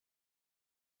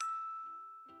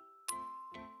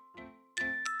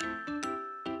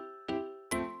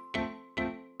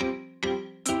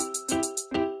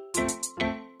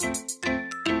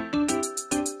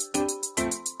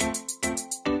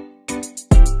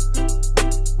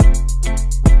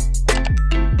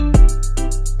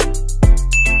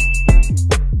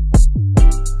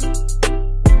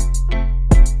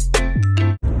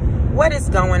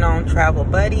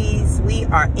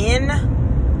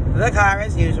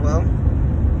usual.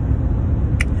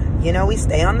 You know, we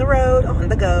stay on the road, on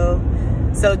the go.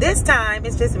 So this time,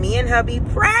 it's just me and hubby.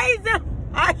 Praise him.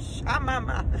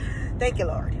 Thank you,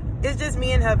 Lord. It's just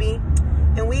me and hubby.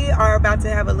 And we are about to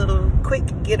have a little quick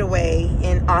getaway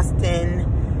in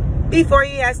Austin before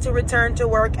he has to return to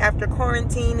work after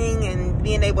quarantining and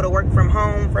being able to work from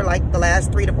home for like the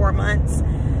last 3 to 4 months.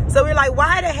 So we're like,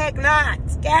 why the heck not?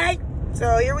 Okay?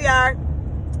 So here we are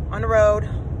on the road,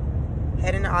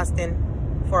 heading to Austin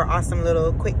for an awesome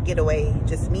little quick getaway.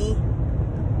 Just me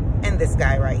and this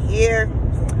guy right here.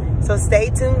 So stay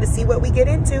tuned to see what we get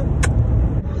into.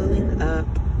 Pulling up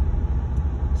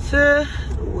to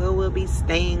where we'll be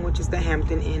staying, which is the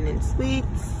Hampton Inn and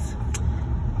Suites.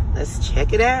 Let's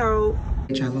check it out.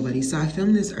 Travel buddy. So I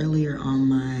filmed this earlier on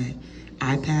my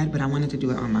iPad, but I wanted to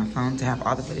do it on my phone to have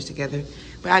all the footage together.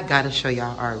 But I gotta show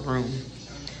y'all our room.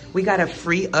 We got a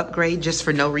free upgrade just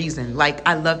for no reason. Like,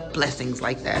 I love blessings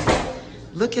like that.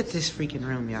 Look at this freaking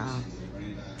room, y'all.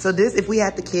 So this, if we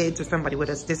had the kids or somebody with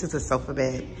us, this is a sofa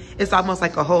bed. It's almost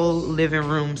like a whole living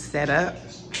room setup.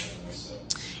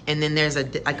 And then there's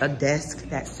like a desk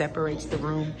that separates the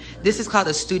room. This is called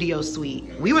a studio suite.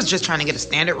 We was just trying to get a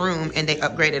standard room and they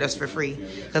upgraded us for free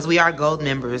because we are gold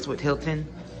members with Hilton.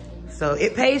 So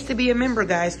it pays to be a member,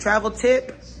 guys. Travel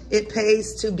tip, it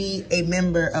pays to be a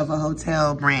member of a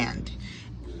hotel brand.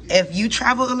 If you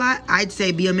travel a lot, I'd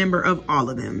say be a member of all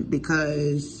of them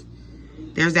because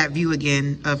there's that view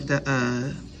again of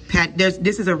the pad.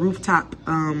 This is a rooftop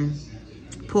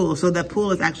pool. So the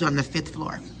pool is actually on the 5th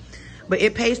floor. But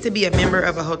it pays to be a member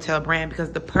of a hotel brand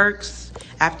because the perks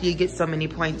after you get so many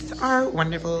points are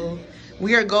wonderful.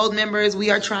 We are gold members. We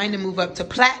are trying to move up to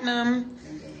platinum.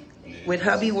 With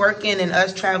hubby working and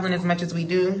us traveling as much as we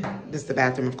do. This is the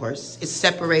bathroom, of course. It's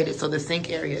separated, so the sink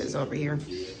area is over here.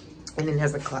 And then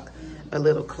there's a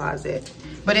little closet.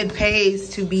 But it pays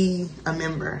to be a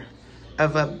member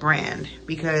of a brand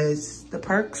because the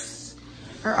perks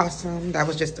are awesome. That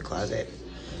was just the closet.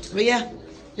 But yeah,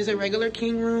 there's a regular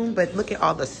king room, but look at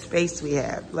all the space we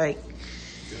have. Like,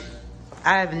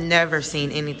 I've never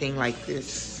seen anything like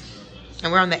this.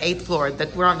 And we're on the 8th floor.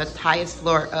 We're on the highest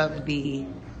floor of the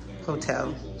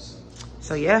hotel.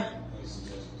 So yeah,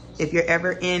 if you're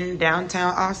ever in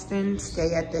downtown Austin,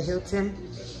 stay at the Hilton.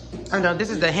 Oh no,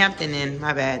 this is the Hampton Inn,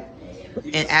 my bad.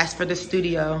 And ask for the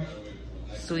studio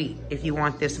suite if you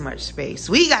want this much space.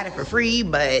 We got it for free,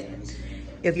 but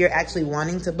if you're actually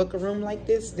wanting to book a room like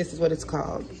this, this is what it's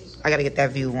called. I gotta get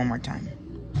that view one more time.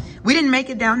 We didn't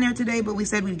make it down there today, but we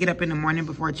said we'd get up in the morning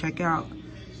before checkout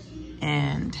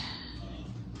and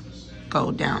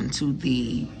go down to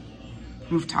the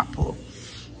rooftop pool.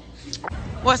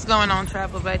 What's going on,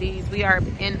 travel buddies? We are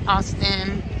in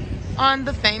Austin on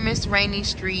the famous Rainey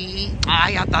Street.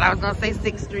 Y'all thought I was gonna say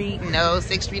 6th Street. No,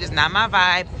 6th Street is not my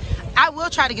vibe. I will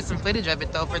try to get some footage of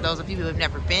it though for those of you who have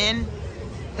never been,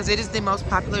 because it is the most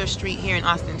popular street here in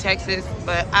Austin, Texas.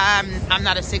 But I'm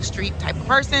not a 6th Street type of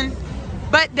person.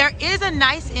 But there is a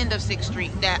nice end of 6th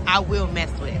Street that I will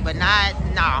mess with, but no,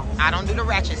 I don't do the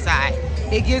ratchet side.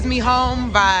 It gives me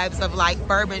home vibes of like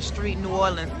Bourbon Street, New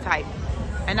Orleans type.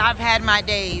 And I've had my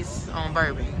days on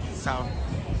Bourbon, so.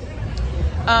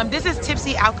 This is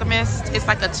Tipsy Alchemist. It's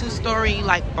like a 2-story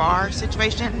like bar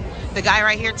situation. The guy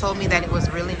right here told me that it was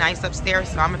really nice upstairs,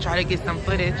 so I'm gonna try to get some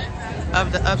footage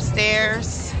of the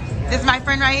upstairs. This is my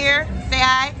friend right here. Say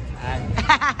hi.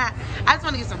 Hi. I just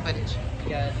want to get some footage.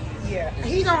 Yeah. Yeah.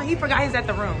 He forgot he's at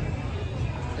the room.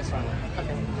 This one.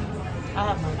 Okay.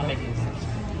 I'll have I'll make it.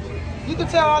 You can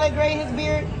tell all that gray in his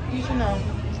beard. You should know.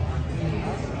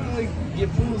 I get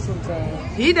food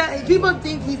sometimes. He does. People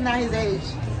think he's not his age.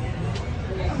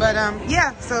 But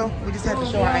yeah. So we just have to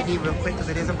show our ID real quick because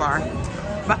it is a bar.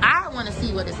 But I want to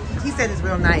see what it's. He said it's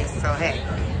real nice. So hey,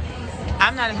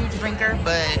 I'm not a huge drinker,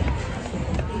 but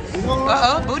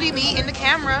booty meat in the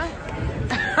camera.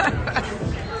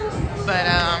 But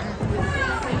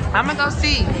I'm gonna go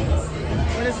see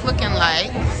what it's looking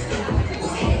like.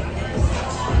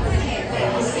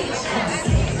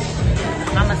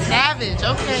 I'm a savage.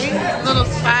 Okay, little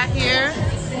spot here,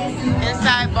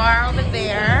 inside bar over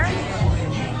there.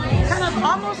 Kind of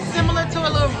almost similar to a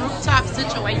little rooftop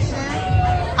situation.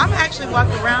 I'm gonna actually walk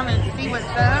around and see what's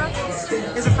up.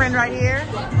 There's a friend right here.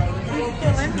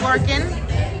 Chilling, working.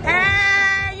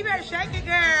 Hey, you better shake it,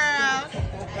 girl.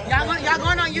 Y'all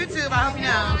going on YouTube, I hope you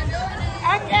know.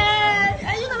 Okay.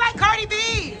 Hey, you look like Cardi B.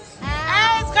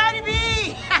 Hey, it's Cardi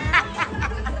B.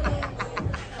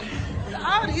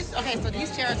 Oh, okay, so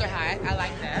these chairs are high. I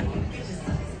like that.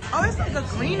 Oh, it's like a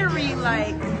greenery,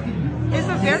 like, it's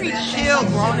a very chill,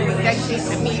 grown and sexy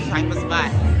to me type of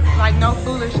spot. Like no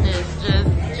foolishness,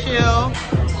 just chill.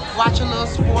 watch a little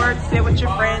sport, sit with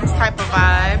your friends type of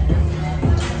vibe.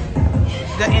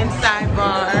 The inside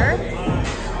bar.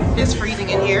 It's freezing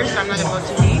in here, so I'm not able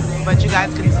to eat, but you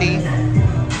guys can see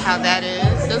how that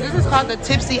is. So this is called the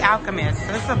Tipsy Alchemist.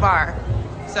 So it's a bar.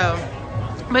 So,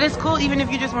 but it's cool even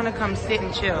if you just want to come sit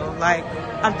and chill. Like,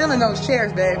 I'm feeling those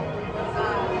chairs, babe.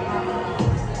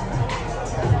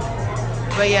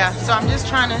 But yeah, so I'm just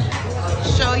trying to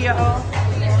show y'all.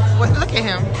 What? Look at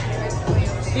him.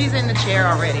 He's in the chair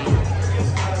already,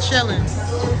 chilling.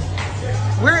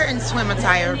 We're in swim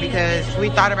attire because we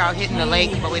thought about hitting the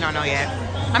lake, but we don't know yet.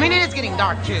 I mean, it is getting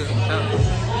dark too, so.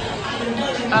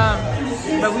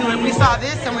 But we saw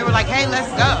this and we were like, hey, let's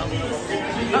go.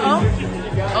 Uh-oh.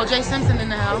 OJ Simpson in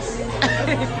the house.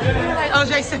 Like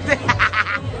OJ Simpson.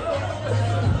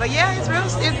 But yeah, it's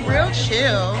real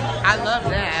chill. I love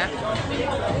that.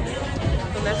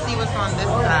 So let's see what's on this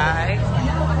side.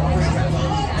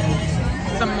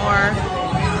 Some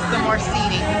more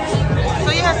seating.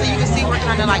 So yeah, so you can see we're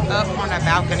kind of like up on a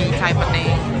balcony type of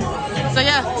thing. So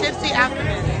yeah, Tipsy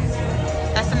Alchemist.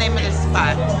 That's the name of this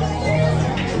spot.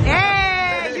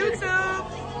 Hey, YouTube!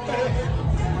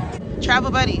 Travel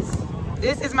buddies.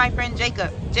 This is my friend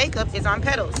Jacob. Jacob is on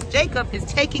pedals. Jacob is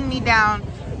taking me down,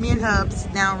 me and Hubs,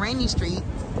 down Rainey Street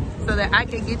so that I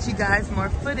can get you guys more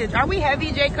footage. Are we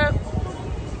heavy, Jacob?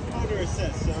 Motor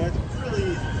assist, so it's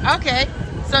really easy. Okay,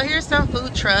 so here's some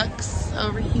food trucks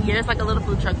over here. It's like a little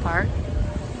food truck park.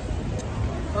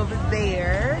 Over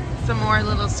there, some more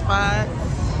little spots.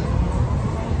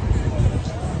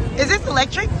 Is this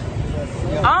electric?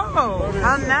 Oh,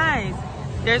 how nice.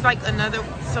 There's like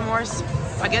some more,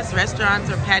 I guess, restaurants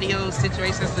or patio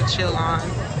situations to chill on.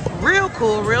 Real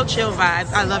cool, real chill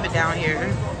vibes. I love it down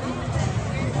here.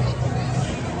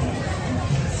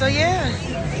 So yeah,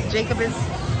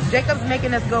 Jacob's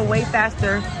making us go way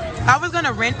faster. I was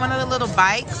gonna rent one of the little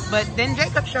bikes, but then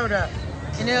Jacob showed up.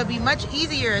 And it'll be much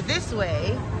easier this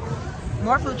way.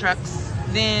 More food trucks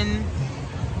than...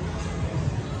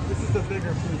 This is the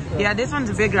bigger food truck. Yeah, this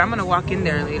one's bigger. I'm gonna walk in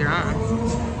there later on.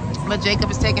 But Jacob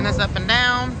is taking us up and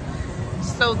down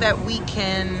so that we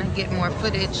can get more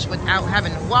footage without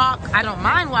having to walk. I don't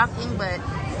mind walking, but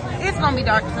it's gonna be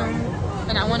dark soon.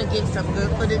 And I wanna get some good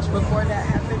footage before that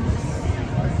happens.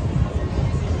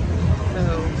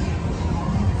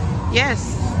 So,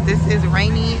 yes, this is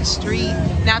Rainey Street.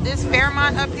 Now this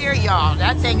Fairmont up here, y'all,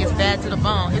 that thing is bad to the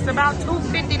bone. It's about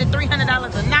 $250 to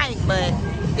 $300 a night, but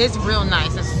it's real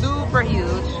nice. It's super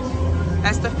huge.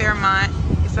 That's the Fairmont.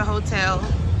 It's a hotel.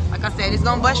 Like I said, it's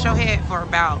gonna bust your head for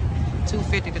about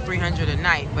 $250 to $300 a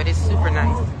night, but it's super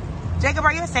nice. Jacob,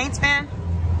 are you a Saints fan?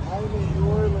 I'm a New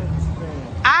Orleans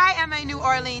fan. I am a New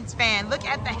Orleans fan. Look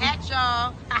at the hat,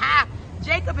 y'all.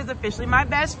 Jacob is officially my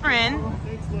best friend. The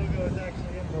Saints logo is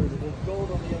actually inverted. There's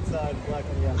gold on the inside, black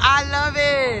on the outside. I love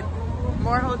it.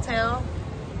 More hotel.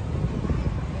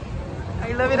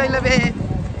 I love it, I love it.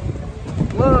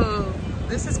 Whoa,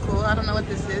 this is cool. I don't know what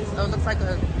this is. Oh, it looks like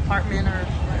an apartment or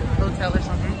hotel or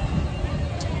something.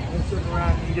 Let's look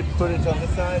around and get footage on this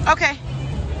side. Okay.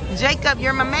 Jacob,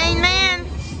 you're my main man.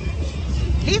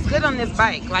 He's good on this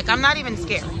bike. Like, I'm not even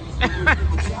scared.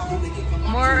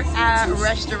 More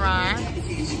restaurant.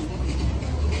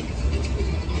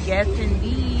 Yes,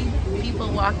 indeed. People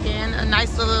walk in. A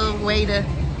nice little way to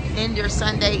end your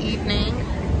Sunday evening.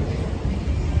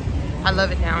 I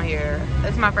love it down here.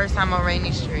 It's my first time on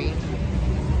Rainey Street.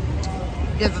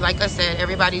 Because like I said,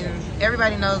 everybody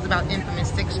knows about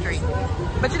infamous 6th Street.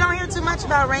 But you don't hear too much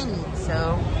about Rainey,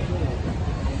 so.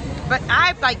 But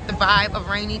I like the vibe of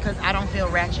Rainey because I don't feel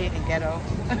ratchet and ghetto.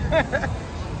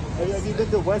 Have you been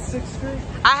to West 6th Street?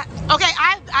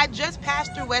 I just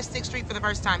passed through West 6th Street for the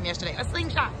first time yesterday. A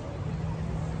slingshot.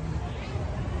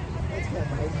 That's kind of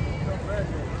nice.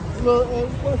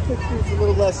 West 6th Street's a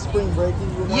little less spring breaking.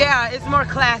 You know? Yeah, it's more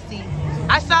classy.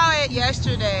 I saw it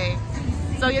yesterday.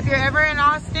 So if you're ever in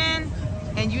Austin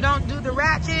and you don't do the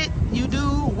ratchet, you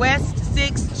do West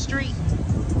 6th Street.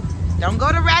 Don't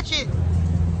go to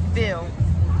Ratchetville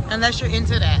unless you're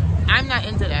into that. I'm not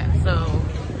into that, so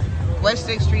West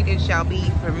 6th Street it shall be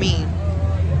for me.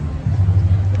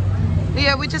 But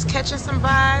yeah, we're just catching some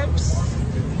vibes.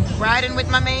 Riding with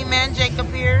my main man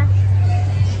Jacob here.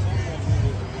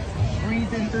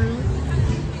 Breathing through.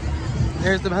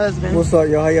 There's the husband. What's up,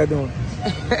 y'all? How y'all doing?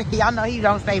 Y'all know he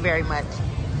don't say very much.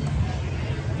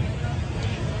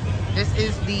 This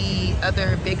is the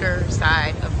other bigger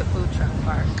side of the food truck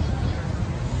park.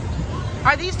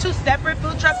 Are these two separate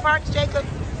food truck parks, Jacob?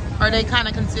 Or they kind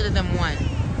of consider them one?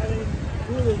 I mean,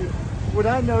 really, what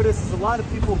I notice is a lot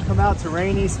of people come out to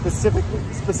Rainey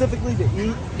specifically to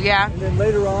eat. Yeah. And then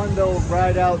later on, they'll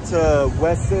ride out to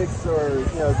West 6th or,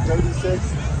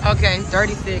 36th. Okay,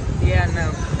 36. Yeah,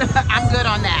 no. I'm good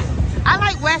on that. I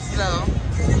like West though.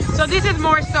 So this is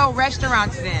more so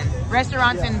restaurants then.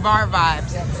 Restaurants and bar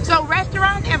vibes. So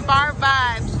restaurant and bar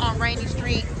vibes on Rainey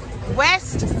Street.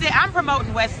 West, I'm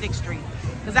promoting West 6th Street.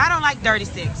 Because I don't like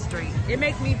 36th Street. It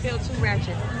makes me feel too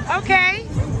ratchet. Okay.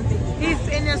 He's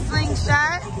in a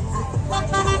slingshot.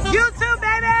 You too,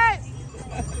 baby!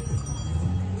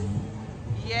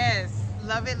 Yes.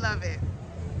 Love it, love it.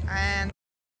 And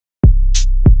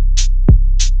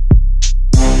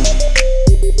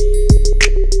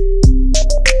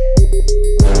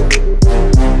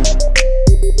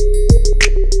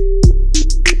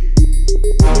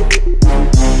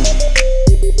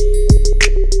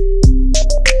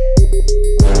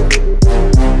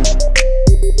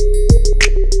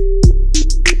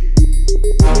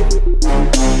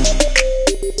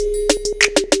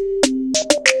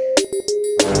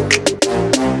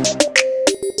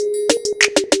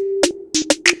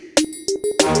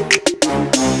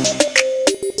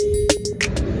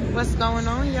what's going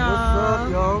on, y'all? What's up,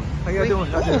 y'all? How y'all doing?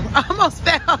 I almost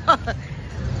fell.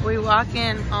 We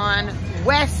walking on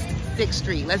West 6th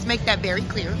Street. Let's make that very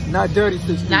clear. Not dirty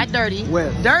 6th Street. Not dirty.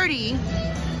 West. Dirty.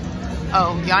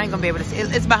 Oh, y'all ain't gonna be able to see.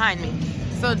 It's behind me.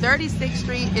 So dirty 6th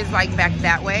Street is like back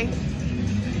that way.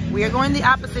 We are going the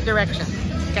opposite direction,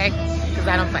 okay? Because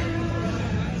I don't fight.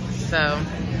 So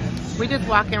we're just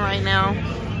walking right now,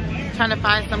 trying to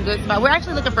find some good spot. We're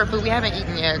actually looking for food. We haven't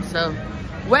eaten yet, so.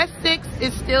 West 6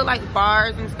 is still like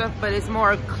bars and stuff, but it's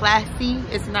more classy.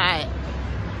 It's not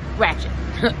ratchet.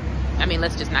 I mean,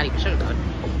 let's just not even sugarcoat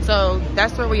it. So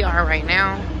that's where we are right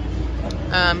now.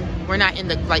 We're not in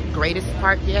the like greatest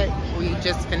part yet. We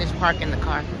just finished parking the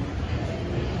car.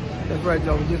 That's right,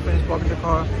 y'all. We just finished parking the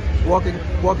car.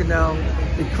 Walking down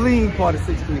the clean part of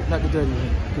 6th Street, not the dirty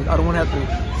one. Because I don't want to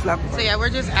have to slap them. So yeah,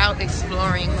 we're just out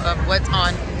exploring of what's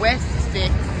on West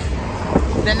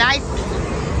 6th. The nice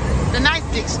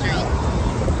 6th Street.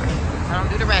 I don't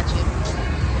do the ratchet.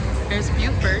 There's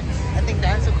Buford. I think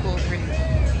that's a cool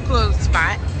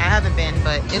spot. I haven't been,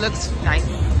 but it looks nice.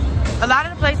 A lot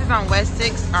of the places on West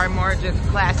 6th are more just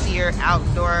classier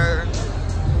outdoor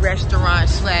restaurant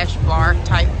 / bar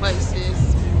type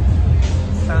places.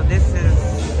 So this is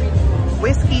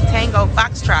Whiskey Tango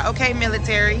Foxtrot. Okay,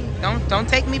 military. Don't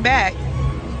take me back.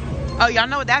 Oh, y'all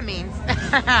know what that means.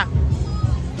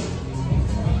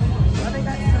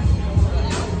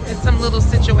 It's some little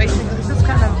situation. This is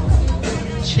kind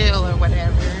of chill or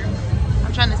whatever.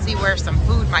 I'm trying to see where some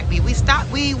food might be.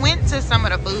 We went to some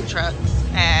of the food trucks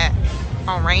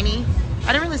on Rainey.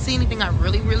 I didn't really see anything I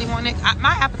really wanted.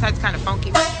 My appetite's kind of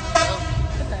funky.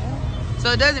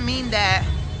 So it doesn't mean that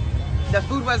the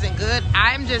food wasn't good.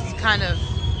 I'm just kind of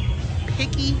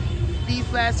picky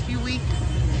these last few weeks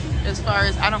as far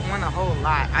as I don't want a whole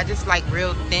lot. I just like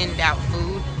real thinned out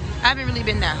food. I haven't really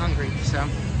been that hungry, so.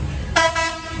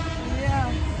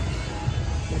 Yeah.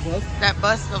 That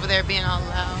bus over there being all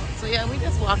loud. So yeah, we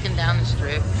just walking down the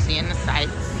strip, seeing the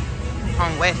sights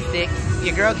on West 6th.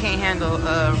 Your girl can't handle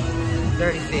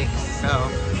 36, so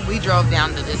we drove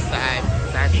down to this side.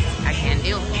 I can't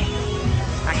deal.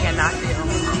 I cannot deal.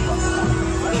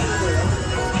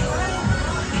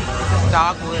 This is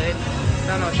dogwood.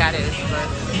 Don't know what that is, but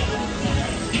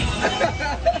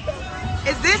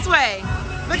it's this way.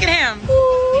 Look at him.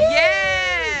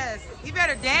 Yes. You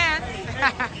better dance.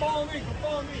 Follow me.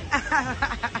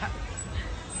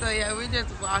 So yeah, we're just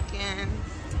walking.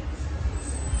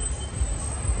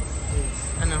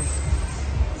 I know.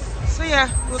 So yeah,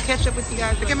 we'll catch up with you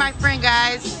guys. Look at my friend,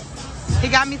 guys. He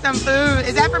got me some food.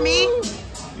 Is that for me?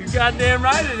 You goddamn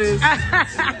right it is.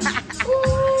 That's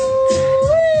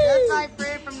my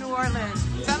friend from New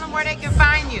Orleans. Tell them where they can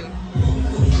find you.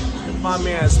 My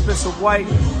man Spencer White.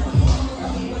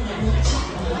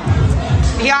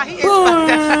 Yeah, he is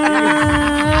fucked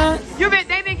up.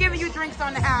 They've been giving you drinks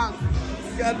on the house.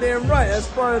 Goddamn right. That's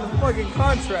part of the fucking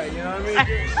contract, you know what I mean? I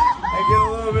get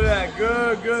a little bit of that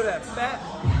good, that fat.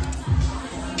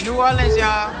 New Orleans,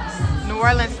 y'all. New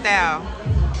Orleans style.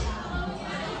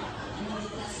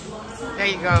 There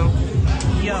you go.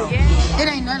 Yo. It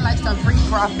ain't nothing like some free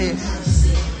crawfish.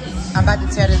 I'm about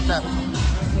to tear this up.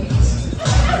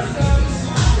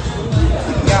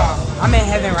 Y'all, I'm in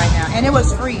heaven right now. And it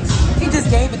was free. He just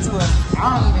gave it to us.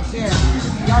 I don't even care.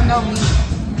 Y'all know me.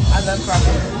 I love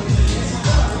crawfish.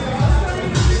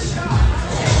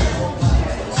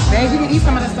 Babe, you can eat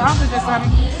some of the sausage or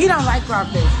something. He don't like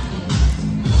crawfish.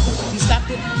 You stopped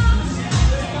it?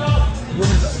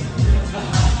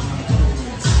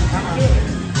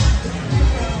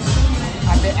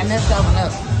 I messed that one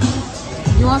up.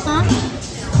 You want some?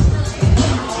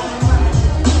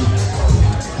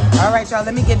 All right, y'all,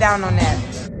 let me get down on that.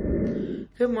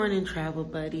 Good morning, travel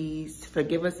buddies.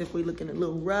 Forgive us if we're looking a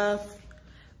little rough,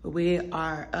 but we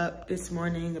are up this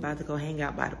morning, about to go hang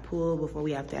out by the pool before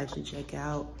we have to actually check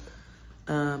out.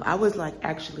 I was like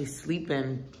actually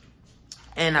sleeping,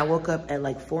 and I woke up at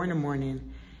like 4 in the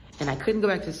morning, and I couldn't go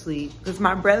back to sleep because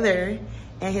my brother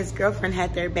and his girlfriend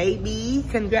had their baby.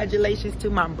 Congratulations to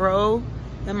my bro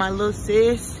and my little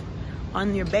sis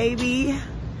on your baby.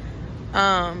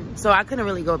 So I couldn't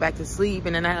really go back to sleep,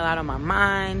 and then I had a lot on my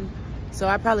mind. So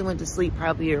I probably went to sleep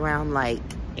probably around like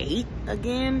 8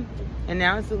 again. And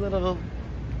now it's a little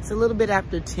bit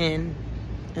after 10.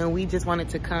 And we just wanted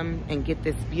to come and get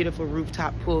this beautiful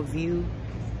rooftop pool view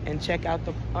and check out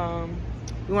the,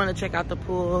 we want to check out the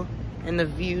pool and the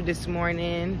view this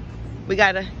morning. We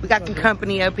got some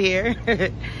company up here.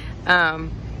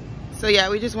 So yeah,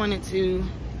 we just wanted to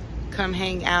come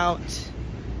hang out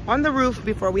on the roof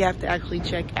before we have to actually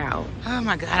check out. Oh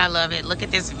my God, I love it. Look at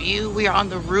this view. We are on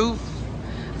the roof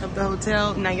of the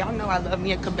hotel. Now y'all know I love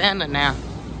me a cabana now.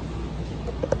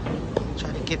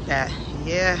 Try to get that,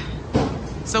 yeah.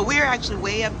 So we're actually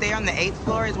way up there on the 8th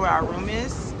floor is where our room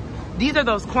is. These are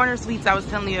those corner suites I was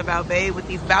telling you about, babe, with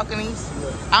these balconies.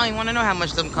 I don't even want to know how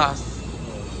much them cost.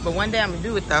 But one day I'm gonna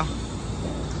do it though.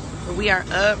 But we are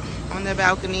up on the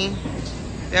balcony.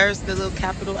 There's the little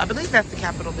Capitol. I believe that's the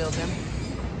Capitol building.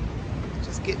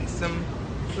 Just getting some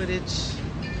footage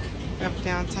up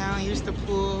downtown. Here's the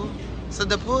pool. So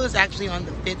the pool is actually on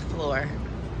the 5th floor.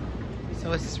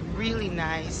 So it's really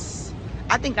nice.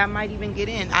 I think I might even get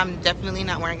in. I'm definitely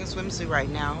not wearing a swimsuit right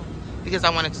now because I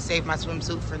wanted to save my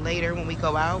swimsuit for later when we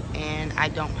go out, and I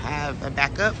don't have a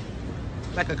backup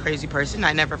like a crazy person.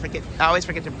 I always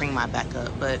forget to bring my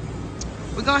backup, but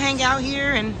we're gonna hang out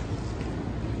here and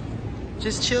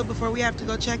just chill before we have to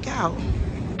go check out.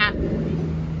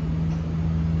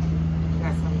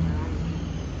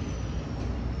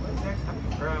 Where's that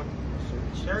coming from?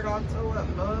 Shirt all toe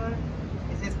up, bud.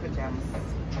 It's his pajamas.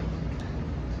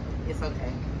 It's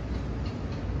okay.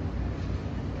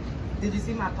 Did you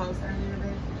see my post earlier,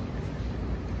 babe?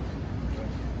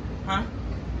 Huh?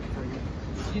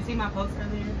 Did you see my post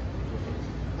earlier?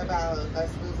 About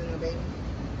us losing the baby?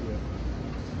 Yeah.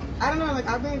 I don't know, like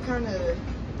I've been kind of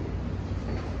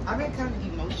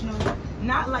emotional.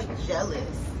 Not like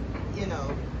jealous, you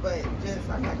know, but just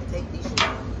I'm not gonna take these shit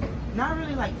off. Not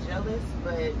really like jealous,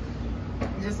 but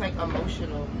just like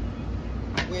emotional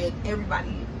with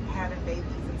everybody having babies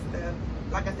and stuff.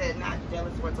 Like I said, not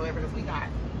jealous whatsoever because we got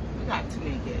too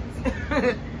many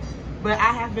kids. But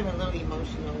I have been a little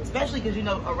emotional, especially because, you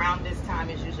know, around this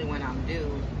time is usually when I'm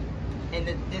due. And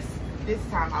this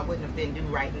time I wouldn't have been due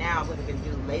right now. I would have been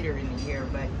due later in the year.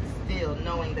 But still,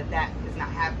 knowing that that is not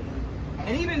happening.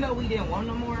 And even though we didn't want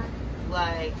no more,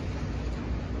 like,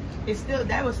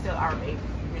 that was still our baby,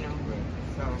 you know?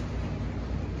 So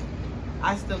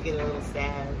I still get a little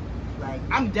sad. Like,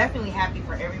 I'm definitely happy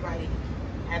for everybody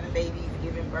having babies,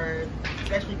 giving birth,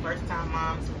 especially first-time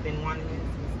moms who've been wanting this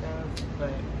and stuff.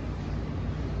 But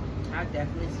I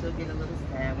definitely still get a little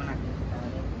sad when I think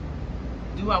about it.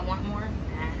 Do I want more?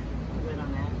 Nah, I'm good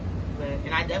on that. But,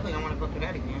 and I definitely don't want to go through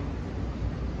that again.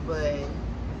 But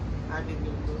I do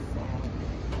get a little sad.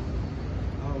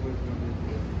 I always wanted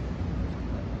to.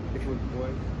 If it was a boy,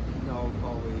 no,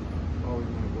 always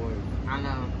wanted boys. I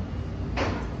know.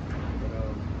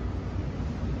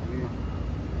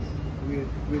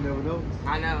 We never know.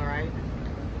 I know, right?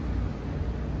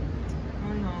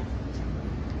 I know.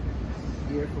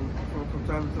 Yeah, from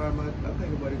time to time, I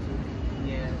think about it too.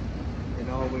 Yeah. And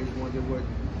I always wonder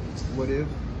what if,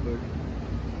 but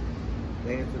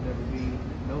the answer never be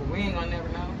no. We ain't gonna never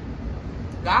know.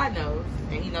 God knows,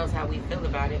 and He knows how we feel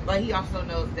about it. But He also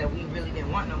knows that we really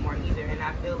didn't want no more either. And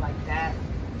I feel like that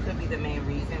could be the main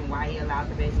reason why He allowed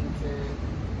the baby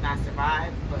to not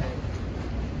survive. But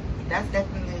that's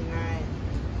definitely not,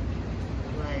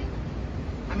 like,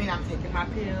 I mean, I'm taking my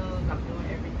pills, I'm doing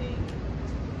everything.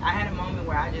 I had a moment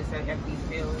where I just said F these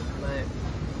pills, but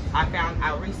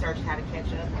I researched how to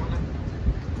catch up on them.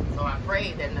 So I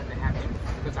prayed that nothing happened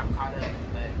because I'm caught up.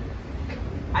 But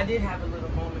I did have a little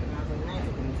moment and I was like, man,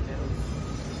 taking these pills.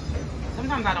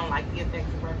 Sometimes I don't like the effects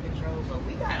of birth control, but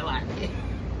we gotta like it.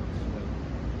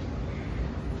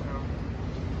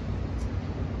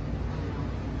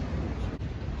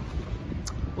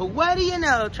 Well, what do you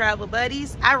know, travel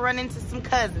buddies? I run into some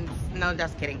cousins. No,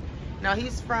 just kidding. No,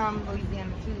 he's from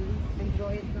Louisiana too.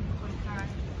 Enjoy it sometime.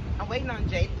 I'm waiting on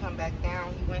Jay to come back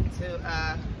down. He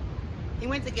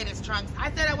went to get his trunks.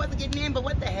 I said I wasn't getting in, but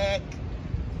what the heck?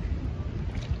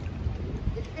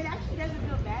 It actually doesn't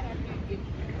feel bad after you get in.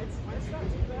 It's not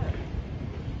too bad.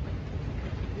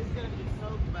 It's gonna be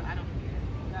soaked, but I don't care.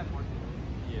 We have more.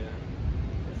 Yeah.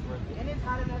 And it's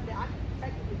hot enough that I can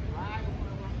technically drive before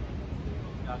I walk.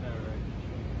 I know, right?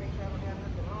 Make sure I don't have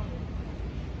nothing on me.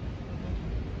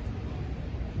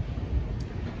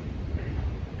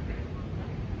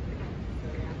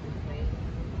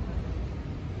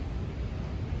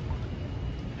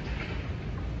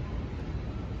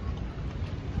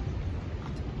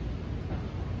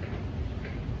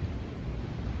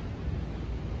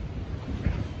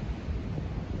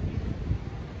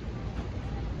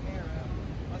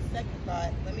 Second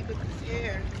thought, let me put this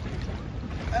hair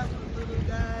up a little,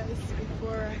 guys,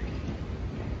 before.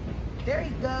 There he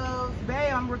goes.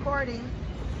 Bae, I'm recording.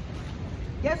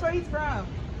 Guess where he's from?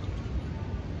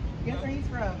 Guess where he's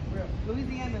from?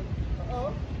 Louisiana.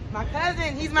 Uh-oh. My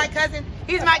cousin. He's my cousin.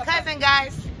 He's my cousin,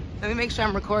 guys. Let me make sure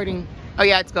I'm recording. Oh,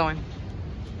 yeah, it's going.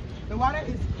 The water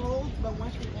is cold, but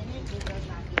once you're in it, it does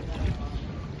not get that at all.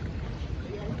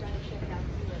 So, yeah, we gotta check out too.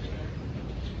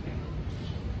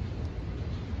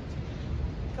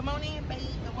 Come on in, babe.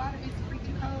 The water is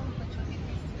freaking cold, but you'll get used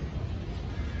to it.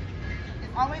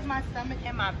 It's always my stomach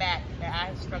and my back that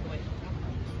I struggle with.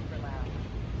 Super loud.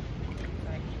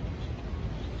 Like,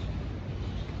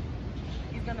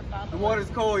 he's gonna follow. The water's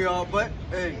cold, y'all, but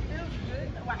hey. It feels good.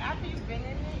 Well, after you've been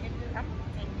in it, I'm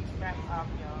gonna take these straps off,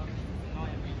 y'all. It's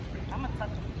annoying me. I'm gonna tuck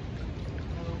them.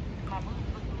 So, my boots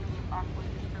look a little awkward.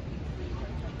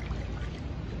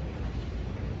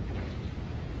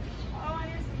 Oh, I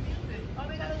hear some music. Oh,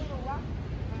 they got a little rock.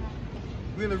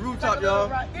 We in the rooftop, y'all.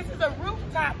 This is a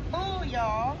rooftop pool,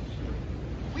 y'all.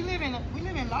 We live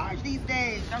in large these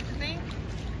days, don't you think?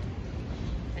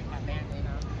 Take my band-aid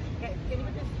off. Can you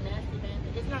put this nasty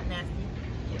band-aid? It's not nasty.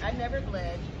 I never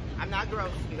bled. I'm not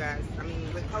gross, you guys. I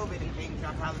mean, with COVID and things,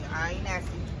 I ain't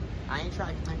nasty. I ain't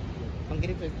trifling. Don't get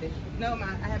it twisted. No,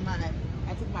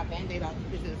 I took my band-aid off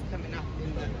because it was coming off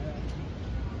in the,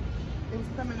 it was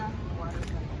coming off in the water.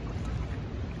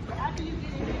 But after you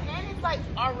get in here, and it's like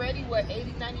already, what,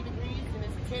 80, 90 degrees, and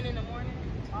it's 10 in the morning,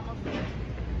 almost 10.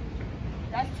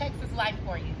 That's Texas life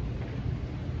for you.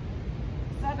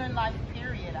 Southern life,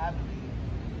 period, I believe.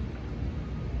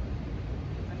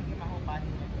 Let me get my whole body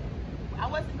in. I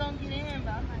wasn't going to get in,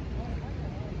 but I'm like, oh, what the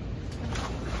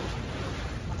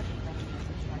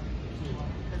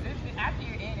heck? Because after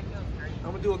you're in, it feels great.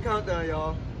 I'm gonna do a countdown,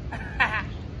 y'all.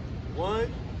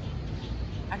 1,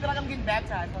 I feel like I'm getting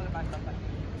baptized holding myself like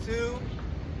this. 2.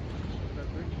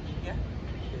 Yeah?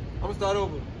 I'm gonna start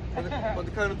over. On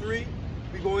the count of 3,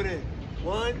 we going in.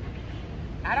 1.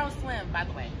 I don't swim, by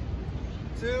the way.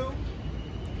 2,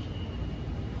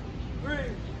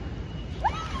 3.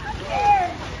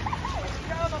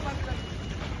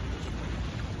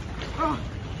 Oh,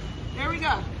 there we go.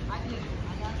 I did it.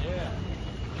 I got it. Yeah.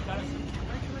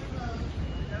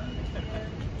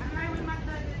 I'm right with my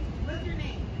cousin. What's your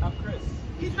name? I'm Chris.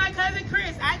 He's my cousin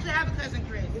Chris. I actually have a cousin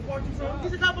Chris.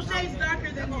 He's a couple shades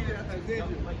darker than you.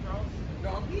 Like Charles?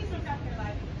 No. He's from South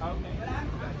Carolina. Okay. But I'm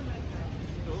from Lake Charles.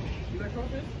 Cool. You like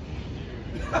crawfish?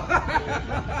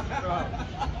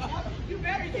 You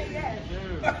better say yes.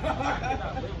 Dude, I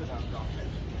cannot live without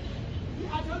crawfish.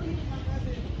 I told you he was my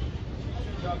cousin.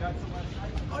 Y'all got some last night?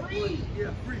 Free.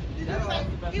 Yeah, free.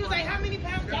 He was like, how many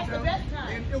pounds? That's the best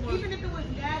time. Even if it was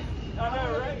nasty. I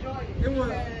know, right? It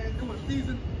was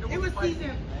seasoned. It was spicy.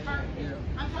 seasoned perfect. Yeah.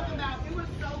 I'm talking about, it was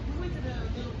so, we went to the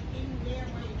little thing there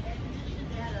where it was air conditioned.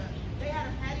 They had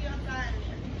a patio outside and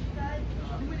air conditioned side.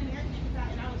 We went in the air conditioned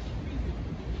side and I was freezing.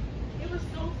 It was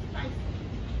so spicy.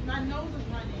 My nose was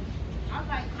running. I was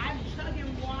like, I'm chugging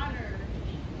water.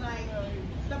 Like,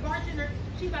 the bartender,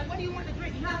 she's like, what do you want to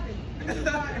drink? Nothing. This is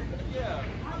water. Yeah.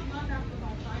 I love that for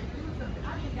my time. It was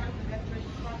I think that was the best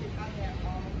breakfast crawfish I had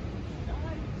all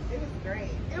night. It was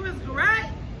great. It was great.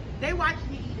 They watched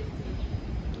me eat it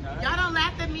too. Y'all don't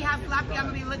laugh at me how sloppy I'm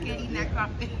gonna be looking eating that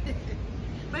crawfish.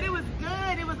 But it was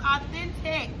good. It was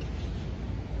authentic.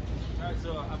 Alright,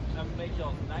 so I'm gonna make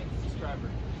y'all's 9th subscriber.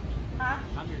 Huh?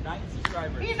 I'm your 9th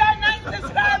subscriber. He's our 9th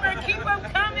subscriber. Keep them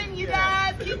coming, you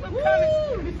guys. Keep them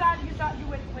coming. You saw you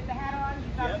with the hat on? You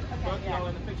saw, Yep. okay, Both y'all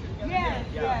in the picture together? Yes,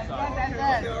 Yeah, yes, I saw it.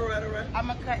 that's All right. I'm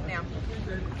gonna cut now.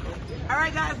 All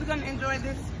right, guys, we're gonna enjoy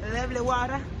this lovely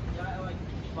water. Yeah, I like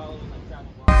following like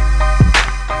travel vlogs.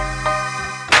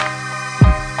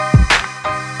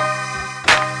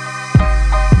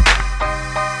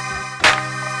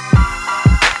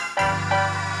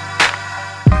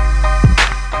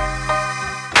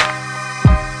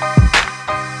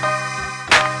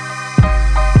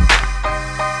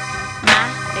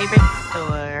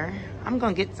 I'm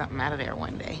gonna get something out of there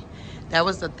one day. That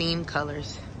was the theme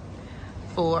colors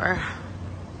for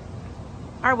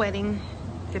our wedding,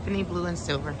 Tiffany blue and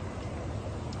silver.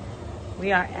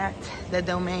 We are at the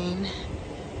Domain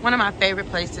One of my favorite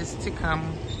places to come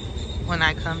when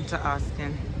I come to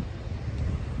Austin.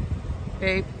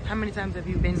 Babe, how many times have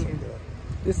you been here?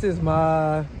 This is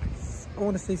my, I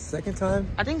want to say second time.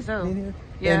 I think so. In here.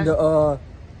 Yeah. And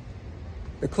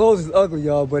the clothes is ugly,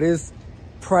 y'all, but it's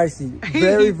pricey.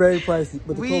 Very, very pricey.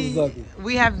 But the clothes is ugly.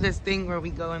 We have this thing where we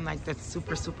go in like the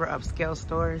super upscale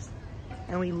stores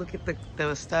and we look at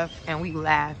the stuff and we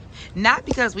laugh. Not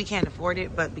because we can't afford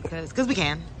it, but because we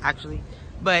can actually.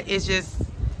 But it's just,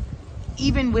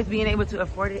 even with being able to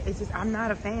afford it, it's just, I'm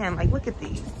not a fan. Like, look at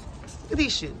these. Look at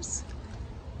these shoes.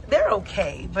 They're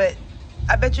okay, but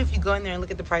I bet you if you go in there and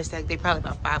look at the price tag, they're probably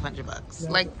about 500 bucks.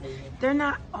 Like, they're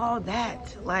not all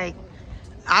that. Like,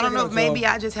 I don't know, maybe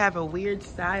I just have a weird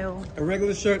style. A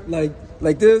regular shirt like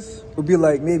this would be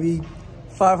like maybe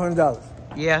 $500.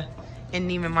 Yeah, in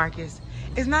Neiman Marcus.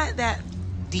 It's not that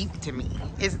deep to me.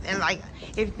 It's, and like,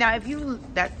 if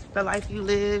that's the life you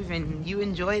live and you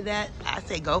enjoy that, I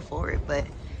say go for it. But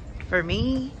for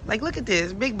me, like, look at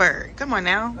this, Big Bird. Come on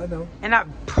now. I know. And I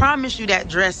promise you that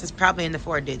dress is probably in the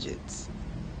 4 digits.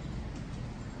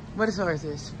 What is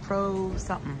this? Pro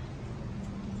something.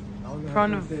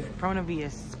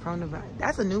 Pronavius.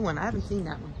 That's a new one. I haven't seen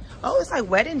that one. Oh, it's like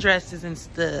wedding dresses and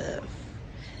stuff.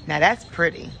 Now that's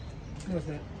pretty. What's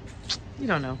that? You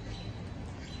don't know.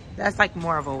 That's like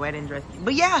more of a wedding dress.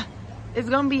 But yeah, it's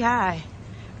gonna be high.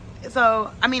 So,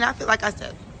 I mean, I feel like I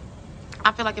said,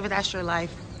 I feel like if that's your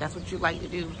life, that's what you like to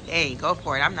do, hey, go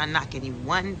for it. I'm not knocking you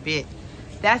one bit.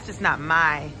 That's just not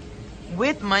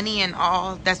with money and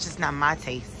all, that's just not my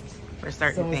taste for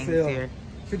certain things here.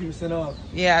 50% off.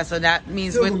 Yeah, so that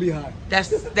means still gonna be high.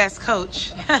 That's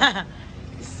Coach.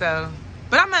 So,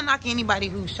 but I'm not knocking anybody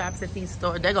who shops at these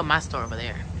stores. There go my store over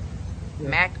there. Yeah.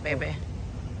 Mac, baby.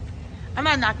 I'm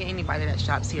not knocking anybody that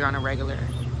shops here on a regular.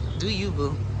 Do you,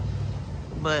 boo?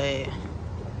 But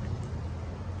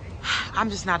I'm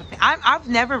just not a fan. I've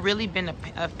never really been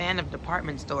a fan of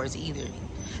department stores either.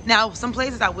 Now, some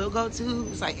places I will go to,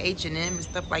 it's like H&M and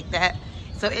stuff like that.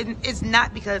 So it's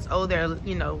not because, oh, they're,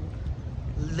 you know,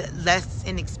 less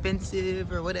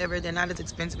inexpensive or whatever. They're not as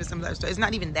expensive as some other stores. It's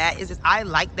not even that. It's just I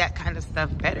like that kind of stuff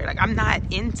better. Like, I'm not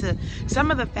into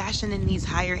some of the fashion in these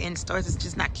higher end stores. It's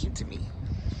just not cute to me.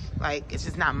 Like, it's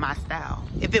just not my style.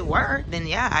 If it were, then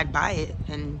yeah, I'd buy it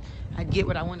and I'd get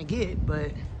what I want to get,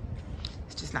 but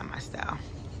it's just not my style.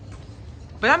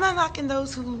 But I'm not knocking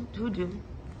those who do.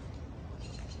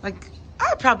 Like,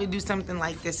 I'd probably do something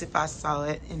like this if I saw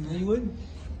it. You wouldn't?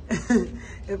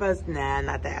 If I was, nah,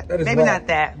 not that. That is maybe whack. Not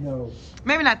that. No.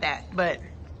 Maybe not that, but.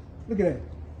 Look at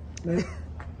that.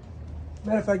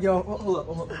 Matter of fact, y'all, hold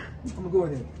up. I'm gonna go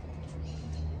in there.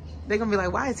 They're gonna be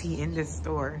like, why is he in this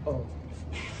store? Oh.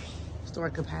 Store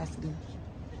capacity.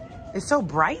 It's so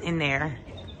bright in there.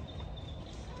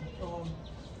 Do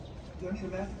I need a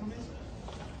mask to come in?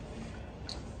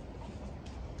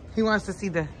 He wants to see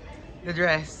the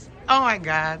dress. Oh my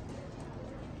God.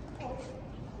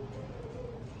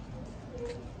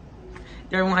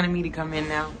 They're wanting me to come in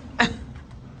now.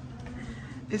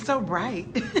 It's so bright.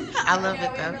 I love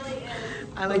it though.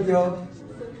 I like it. Oh,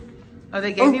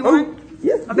 they gave you one?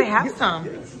 Yes. Oh, they have some.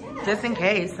 Just in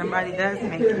case somebody does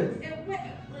make it.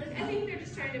 I think they're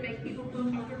just trying to make people feel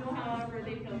comfortable however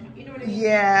they feel. You know what I mean?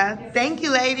 Yeah. Thank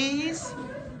you, ladies.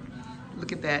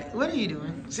 Look at that. What are you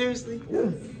doing? Seriously?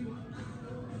 Yeah.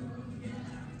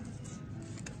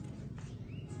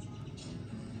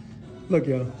 Look,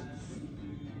 y'all.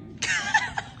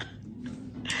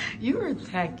 You were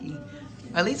tacky.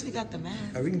 At least we got the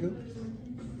mask. Are we can go?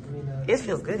 It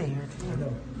feels good in here I too.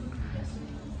 know.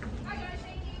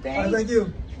 Thanks. Thank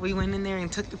you. We went in there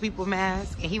and took the people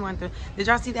mask, and he wanted to. Did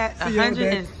y'all see that? See, y'all,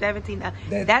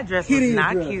 $117. That dress was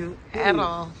not cute at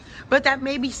all. But that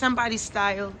may be somebody's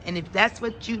style, and if that's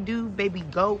what you do, baby,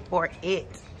 go for it.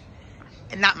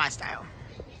 And not my style.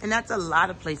 And that's a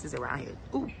lot of places around here.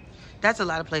 Ooh, that's a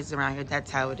lot of places around here. That's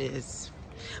how it is.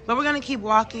 But we're gonna keep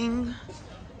walking.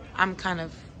 I'm kind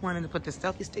of wanting to put the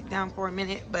selfie stick down for a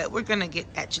minute, but we're gonna get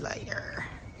at you later.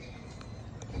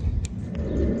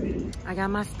 I got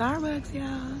my Starbucks,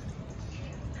 y'all.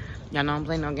 Y'all know I'm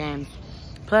playing no games.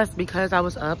 Plus, because I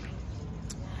was up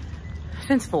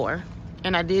since 4,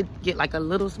 and I did get like a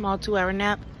little small 2-hour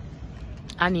nap,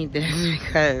 I need this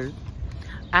because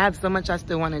I have so much I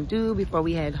still want to do before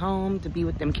we head home to be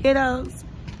with them kiddos.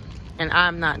 And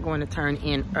I'm not going to turn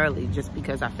in early just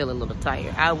because I feel a little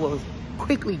tired. I will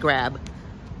quickly grab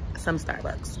some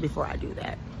Starbucks before I do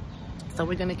that. So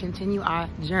we're gonna continue our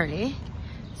journey,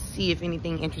 see if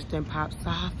anything interesting pops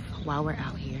off while we're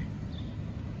out here.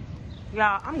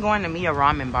 Y'all, I'm going to me a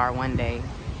ramen bar one day.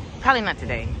 Probably not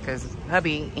today, because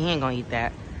hubby, he ain't gonna eat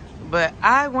that. But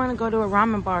I wanna go to a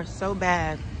ramen bar so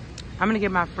bad. I'm gonna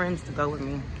get my friends to go with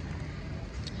me.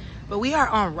 But we are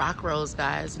on Rock Rose,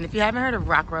 guys. And if you haven't heard of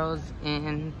Rock Rose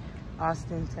in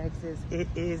Austin, Texas, it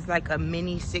is like a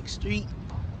mini 6th Street.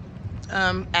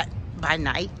 By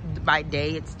night, by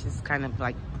day, it's just kind of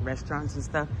like restaurants and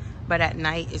stuff. But at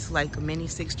night, it's like a mini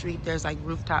 6th Street. There's like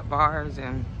rooftop bars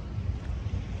and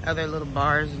other little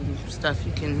bars and stuff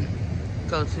you can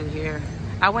go to here.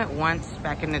 I went once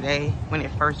back in the day when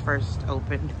it first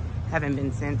opened. Haven't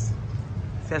been since,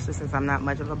 especially since I'm not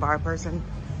much of a bar person.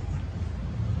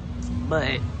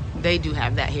 But they do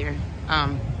have that here.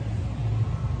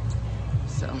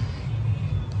 So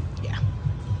yeah.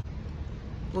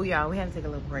 Well, y'all, we had to take a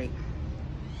little break.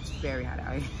 It's very hot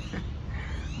out here.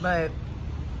 But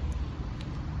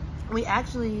we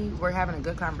actually were having a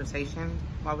good conversation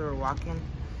while we were walking.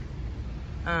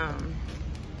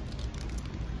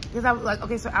 Because I was like,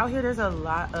 okay, so out here there's a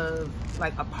lot of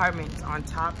like apartments on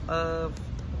top of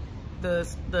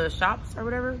the shops or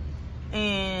whatever.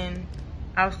 And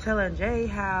I was telling Jay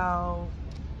how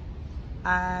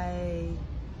I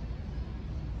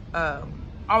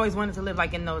always wanted to live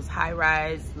like in those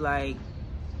high-rise, like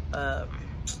what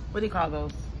do you call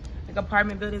those? Like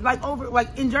apartment buildings,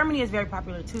 like in Germany it's very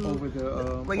popular too. Over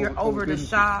the where you're over the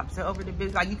shops and over the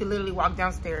business. Like you could literally walk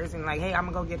downstairs and like, hey, I'm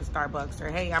gonna go get a Starbucks, or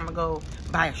hey, I'm gonna go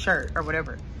buy a shirt or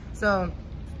whatever. So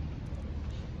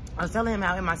I was telling him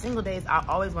how in my single days I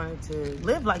always wanted to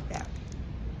live like that.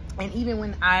 And even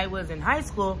when I was in high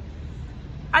school,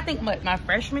 I think my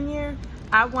freshman year,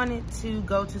 I wanted to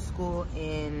go to school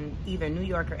in either New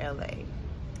York or LA.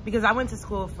 Because I went to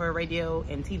school for radio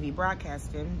and TV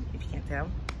broadcasting, if you can't tell.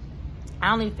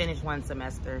 I only finished one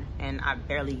semester and I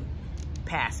barely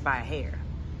passed by a hair.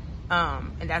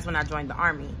 And that's when I joined the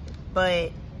Army.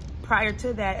 But prior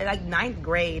to that, at like 9th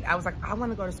grade, I was like, I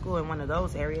want to go to school in one of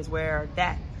those areas where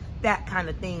that kind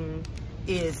of thing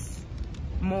is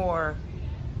more,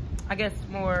 I guess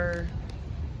more,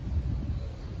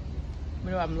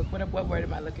 what word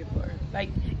am I looking for? Like,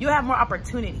 you have more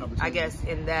opportunity, I guess,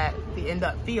 in that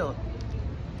field.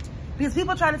 Because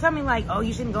people try to tell me like, oh,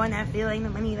 you shouldn't go in that field, ain't no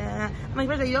money there. I'm like,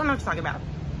 first of all, you don't know what you're talking about.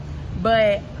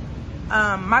 But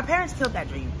my parents killed that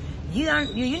dream. You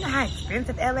know how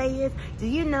expensive LA is? Do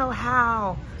you know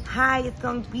how high it's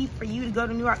gonna be for you to go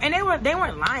to New York? And they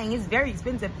weren't lying, it's very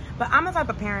expensive. But I'm the type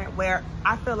of parent where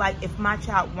I feel like if my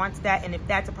child wants that and if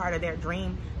that's a part of their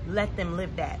dream, let them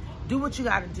live that. Do what you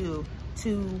gotta do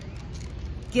to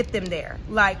get them there.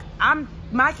 Like,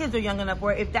 my kids are young enough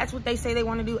where if that's what they say they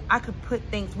want to do, I could put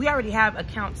things, we already have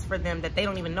accounts for them that they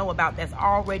don't even know about that's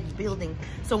already building.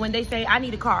 So when they say, I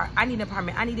need a car, I need an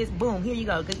apartment, I need this, boom, here you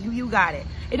go, you got it.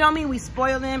 It don't mean we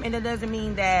spoil them, and it doesn't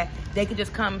mean that they could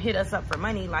just come hit us up for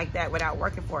money like that without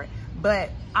working for it. But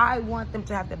I want them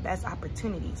to have the best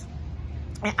opportunities.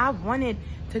 And I wanted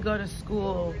to go to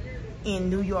school in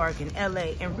New York and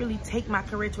LA and really take my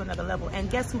career to another level. And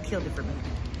guess who killed it for me?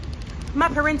 My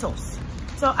parentals.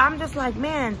 So I'm just like,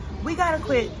 man, we gotta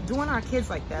quit doing our kids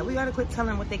like that. We gotta quit telling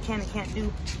them what they can and can't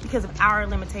do because of our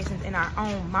limitations in our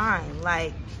own mind.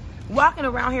 Like, walking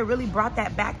around here really brought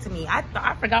that back to me.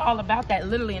 I forgot all about that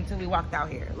literally until we walked out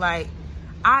here. Like,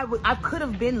 I could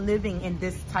have been living in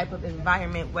this type of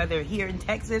environment, whether here in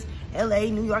Texas, LA,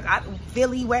 New York,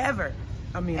 Philly, wherever.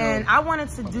 And I wanted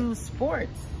to do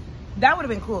sports. That would have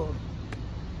been cool,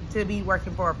 to be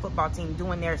working for a football team,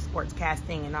 doing their sports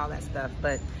casting and all that stuff.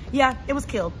 But yeah, it was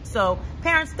killed. So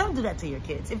parents, don't do that to your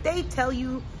kids. If they tell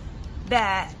you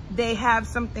that they have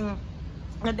something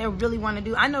that they really want to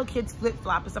do, I know kids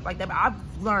flip-flop and stuff like that, but I've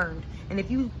learned, and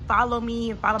if you follow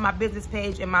me and follow my business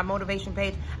page and my motivation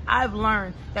page, I've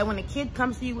learned that when a kid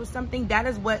comes to you with something, that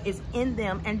is what is in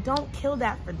them, and don't kill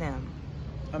that for them.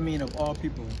 I mean, of all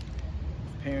people,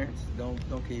 parents, don't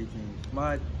kill your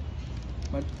dreams.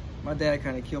 My dad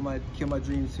kind of killed my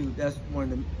dreams too. That's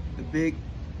one of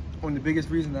the biggest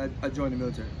reasons I joined the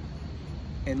military.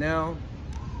 And now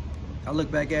I look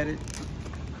back at it.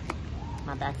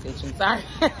 My back's itching, sorry.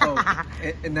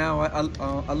 and now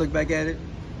I look back at it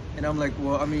and I'm like,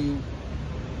 well, I mean,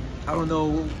 I don't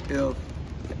know if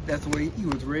that's the way he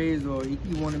was raised or he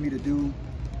wanted me to do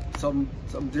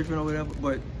something different or whatever,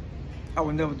 but I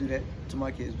would never do that to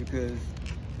my kids, because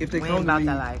if they come to me,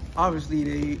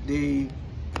 obviously they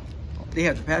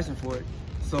have the passion for it.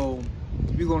 So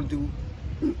we're gonna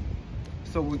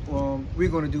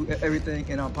do everything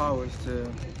in our powers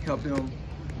to help them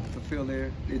fulfill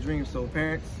their dreams. So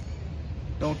parents,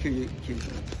 don't kill your kids.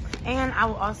 And I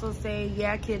will also say,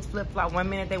 yeah, kids flip-flop. One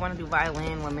minute they want to do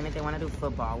violin, one minute they want to do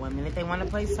football, one minute they want to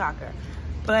play soccer.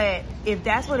 But if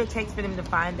that's what it takes for them to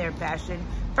find their passion,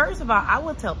 first of all, I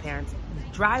will tell parents,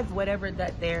 drive whatever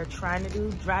that they're trying to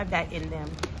do, drive that in them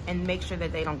and make sure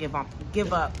that they don't give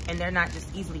up, and they're not just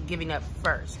easily giving up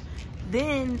first.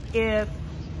 Then if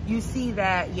you see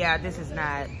that, yeah, this is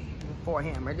not for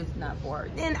him or this is not for her,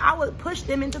 then I would push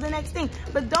them into the next thing.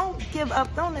 But don't give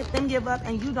up. Don't let them give up,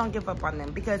 and you don't give up on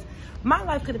them, because my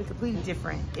life could have been completely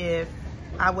different if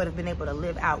I would have been able to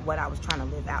live out what I was trying to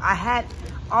live out. I had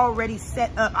already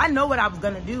set up. I know what I was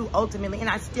going to do ultimately, and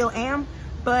I still am,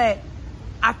 but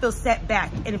I feel set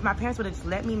back. And if my parents would have just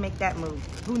let me make that move,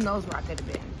 who knows where I could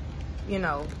have been. You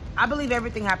know, I believe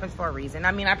everything happens for a reason.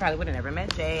 I mean, I probably would have never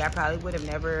met Jay. I probably would have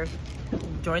never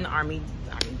joined the Army.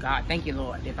 I mean, God, thank you,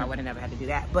 Lord, if I would have never had to do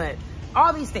that. But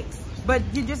all these things. But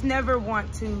you just never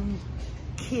want to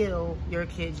kill your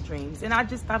kids' dreams. And I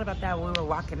just thought about that when we were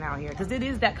walking out here, because it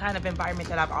is that kind of environment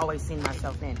that I've always seen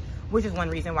myself in, which is one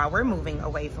reason why we're moving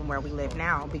away from where we live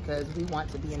now, because we want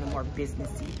to be in a more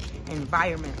businessy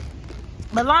environment.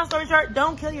 But long story short,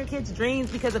 don't kill your kids'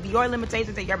 dreams because of your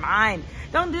limitations in your mind.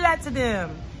 Don't do that to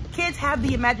them. Kids have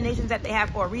the imaginations that they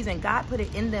have for a reason. God put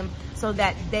it in them so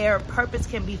that their purpose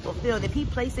can be fulfilled. If he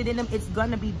placed it in them, it's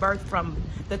gonna be birthed from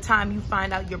the time you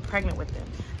find out you're pregnant with them.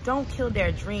 Don't kill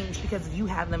their dreams because you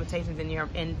have limitations in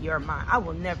your mind. I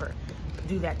will never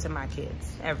do that to my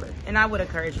kids, ever. And I would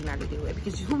encourage you not to do it,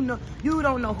 because you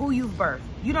don't know who you've birthed.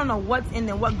 You don't know what's in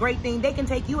them, what great thing. They can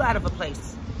take you out of a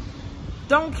place.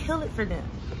 Don't kill it for them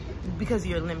because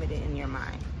you're limited in your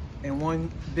mind. And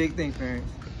one big thing, parents,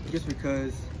 just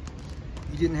because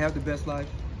you didn't have the best life,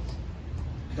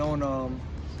 don't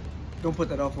put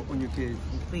that off on your kids.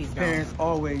 Please don't. Parents,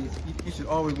 you should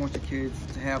always want your kids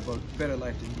to have a better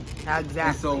life than you.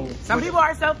 Exactly. So, some people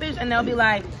are selfish and they'll be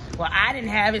like, well, I didn't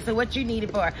have it, so what you need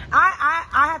it for? I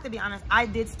have to be honest, I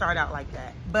did start out like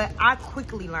that, but I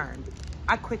quickly learned.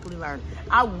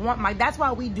 That's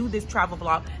why we do this travel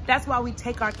vlog. That's why we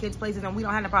take our kids places and we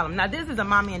don't have no problem. Now, this is a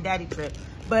mommy and daddy trip,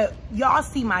 but y'all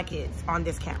see my kids on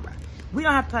this camera. We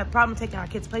don't have a problem taking our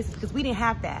kids places because we didn't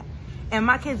have that. And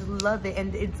my kids love it,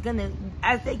 and it's gonna,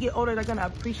 as they get older, they're gonna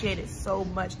appreciate it so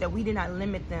much that we did not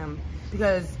limit them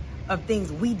because of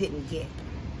things we didn't get.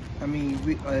 I mean,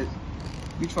 we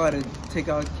try to take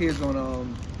our kids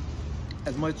on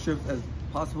as much trips as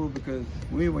possible, because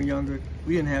when we were younger,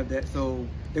 we didn't have that, so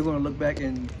they're gonna look back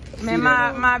and man,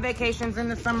 my vacations in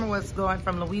the summer was going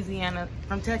from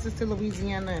Texas to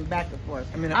Louisiana and back and forth.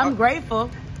 I mean, I'm grateful,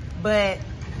 but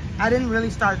I didn't really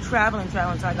start traveling until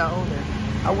I got older.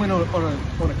 I went on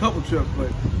a couple trips,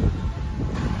 but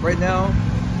right now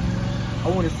I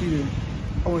want to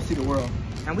see the world.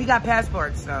 And we got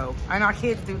passports, so, and our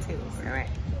kids do too. So. All right.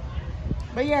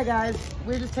 But yeah, guys,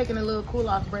 we're just taking a little cool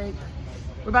off break.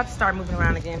 We're about to start moving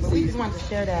around again, but we just wanted to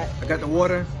share that. I got the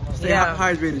water. Stay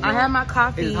hydrated. I have my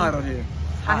coffee. It's hot out here.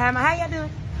 How y'all doing?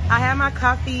 I have my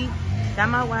coffee. Got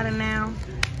my water now.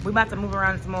 We're about to move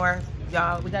around some more,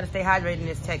 y'all. We got to stay hydrated in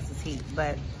this Texas heat,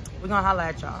 but we're gonna holler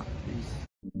at y'all.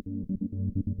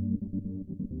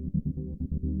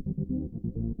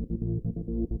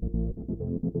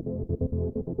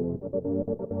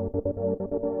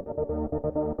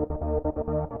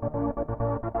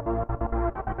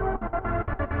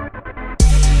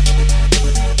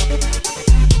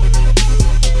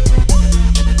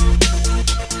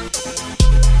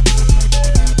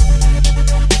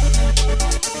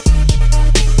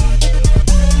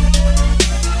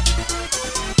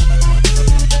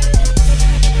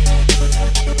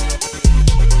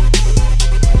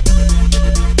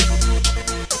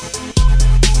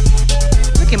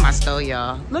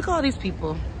 Y'all, look at all these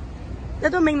people.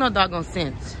 That don't make no doggone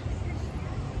sense.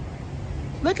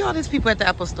 Look at all these people at the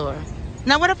Apple store.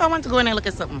 Now, what if I want to go in there and look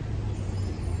at something?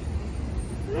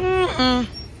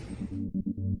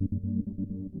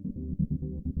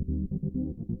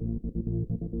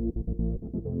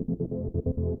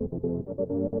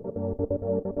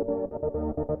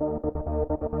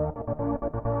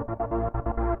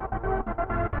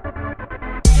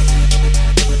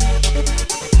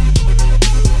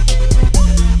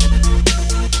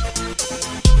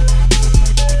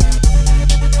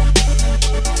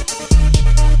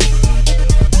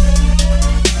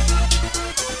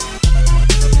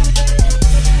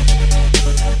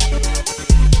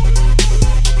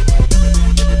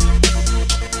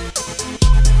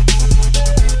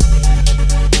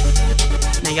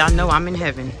 Y'all know I'm in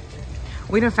heaven.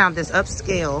 We done found this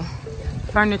upscale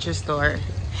furniture store,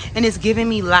 and it's giving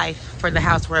me life for the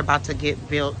house we're about to get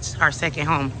built, our second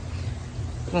home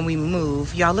when we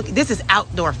move. Y'all look, this is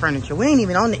outdoor furniture. We ain't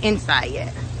even on the inside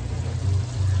yet.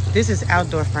 This is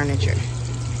outdoor furniture.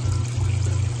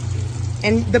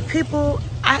 And the people,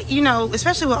 you know,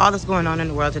 especially with all that's going on in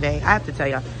the world today, I have to tell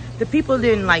y'all, the people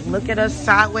didn't like look at us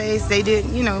sideways. They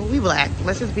didn't, you know, we black.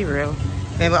 Let's just be real.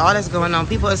 And with all that's going on,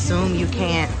 people assume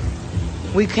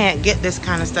we can't get this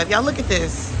kind of stuff. Y'all look at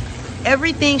this.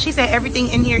 Everything, she said everything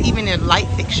in here, even the light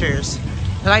fixtures.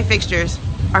 The light fixtures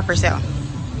are for sale.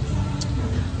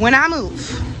 When I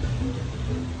move,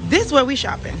 this is where we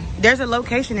shopping. There's a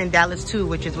location in Dallas too,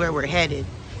 which is where we're headed.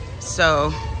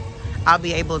 So I'll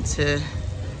be able to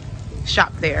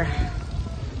shop there.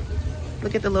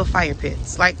 Look at the little fire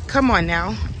pits. Like, come on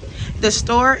now. The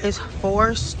store is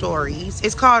 4 stories.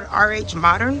 It's called RH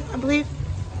Modern, I believe.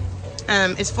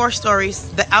 It's 4 stories.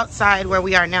 The outside where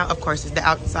we are now, of course, is the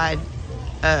outside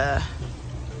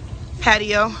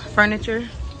patio furniture.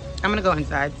 I'm gonna go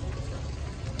inside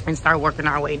and start working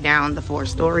our way down the 4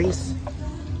 stories.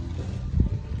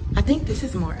 I think this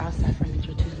is more outside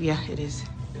furniture too. Yeah, it is.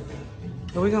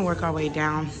 But we're gonna work our way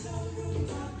down.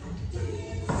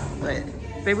 But,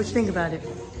 babe, what you think about it?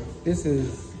 This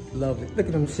is lovely. Look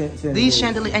at them chandeliers. These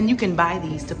chandeliers, and you can buy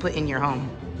these to put in your home.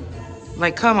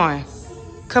 Like, come on.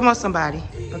 Come on, somebody,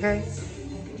 okay?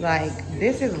 Like,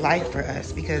 this is life for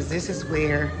us because this is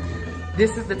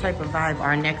the type of vibe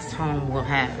our next home will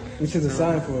have. This is a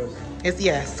sign for us. It's,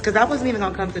 yes, because I wasn't even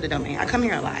gonna come to the domain. I come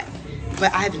here a lot,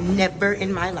 but I've never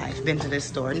in my life been to this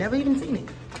store, never even seen it.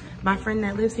 My friend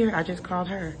that lives here, I just called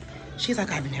her. She's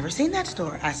like, I've never seen that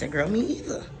store. I said, girl, me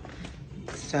either.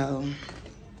 So,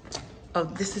 oh,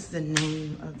 this is the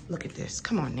name of, look at this.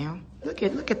 Come on now. Look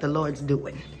at the Lord's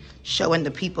doing. Showing the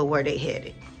people where they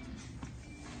headed.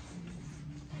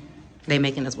 They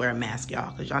making us wear a mask,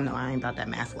 y'all, because y'all know I ain't about that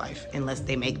mask life unless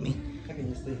they make me. I can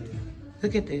just stay here.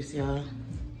 Look at this, y'all.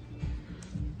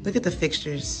 Look at the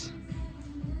fixtures.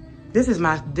 This is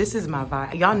my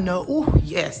vibe. Y'all know, ooh,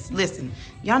 yes, listen.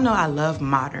 Y'all know I love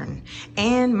modern.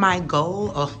 And my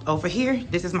goal over here,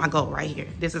 this is my goal right here.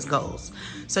 This is goals.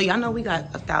 So y'all know we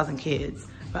got 1,000 kids.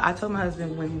 But I told my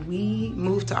husband when we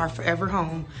move to our forever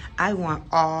home, I want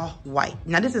all white.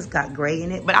 Now this has got gray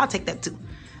in it, but I'll take that too.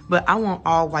 But I want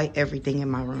all white everything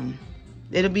in my room.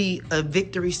 It'll be a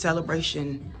victory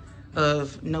celebration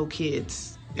of no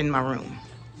kids in my room.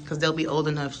 Because they'll be old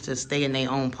enough to stay in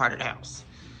their own part of the house.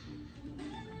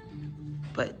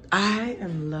 But I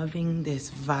am loving this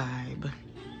vibe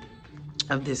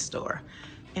of this store.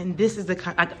 And this is the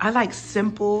kind, I like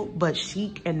simple but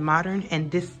chic and modern, and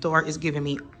this store is giving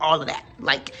me all of that.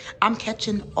 Like, I'm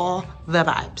catching all the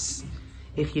vibes,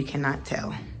 if you cannot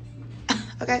tell.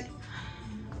 Okay?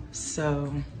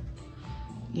 So,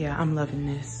 yeah, I'm loving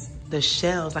this. The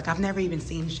shelves, like I've never even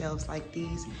seen shelves like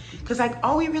these. Cause like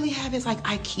all we really have is like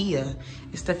IKEA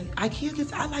and stuff. IKEA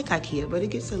gets, I like IKEA, but it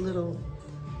gets a little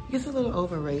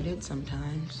overrated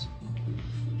sometimes.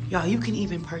 Y'all, you can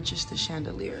even purchase the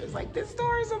chandeliers. Like, this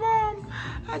store is a bomb.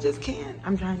 I just can't.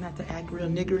 I'm trying not to act real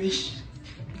niggerish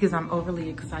because I'm overly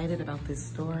excited about this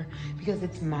store because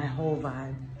it's my whole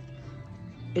vibe.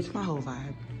 It's my whole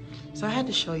vibe. So I had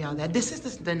to show y'all that. This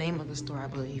is the name of the store, I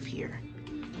believe, here.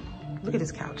 Look at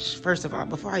this couch. First of all,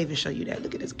 before I even show you that,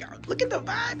 look at this couch. Look at the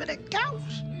vibe of that couch.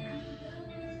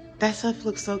 That stuff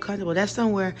looks so comfortable. That's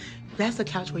somewhere, that's a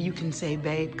couch where you can say,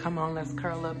 babe, come on, let's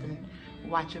curl up and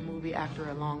watch a movie after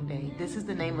a long day. This is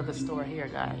the name of the store here,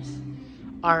 guys.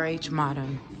 RH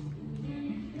Modern.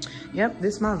 Yep,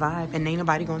 this is my vibe, and ain't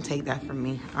nobody gonna take that from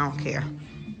me. I don't care.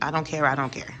 I don't care, I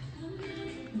don't care.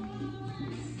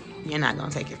 You're not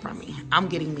gonna take it from me. I'm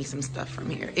getting me some stuff from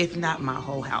here, if not my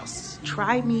whole house.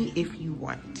 Try me if you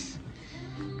want.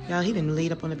 Y'all, he didn't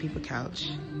lead up on the people couch.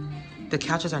 The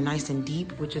couches are nice and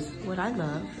deep, which is what I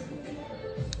love.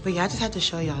 But yeah, I just had to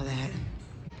show y'all that.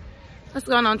 What's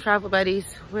going on, travel buddies?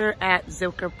 We're at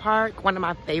Zilker Park, one of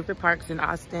my favorite parks in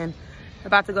Austin.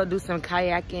 About to go do some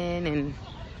kayaking and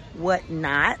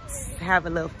whatnot. Have a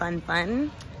little fun.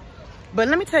 But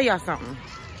let me tell y'all something.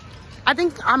 I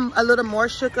think I'm a little more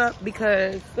shook up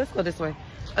because, let's go this way.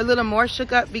 A little more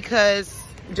shook up because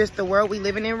just the world we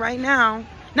living in right now.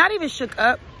 Not even shook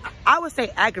up, I would say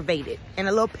aggravated and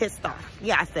a little pissed off.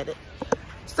 Yeah, I said it.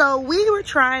 So we were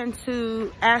trying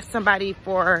to ask somebody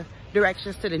for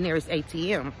directions to the nearest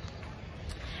ATM.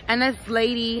 And this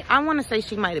lady, I want to say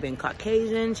she might have been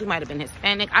Caucasian, she might have been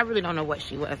Hispanic. I really don't know what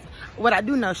she was. What I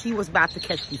do know, she was about to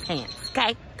catch these hands,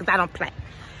 okay? Because I don't play.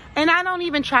 And I don't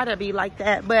even try to be like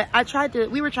that, but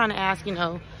we were trying to ask, you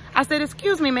know, I said,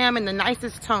 excuse me, ma'am, in the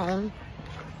nicest tone.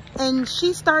 And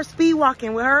she starts speed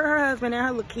walking with her husband and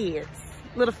her little kids.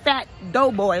 Little fat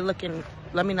doughboy looking,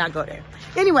 let me not go there.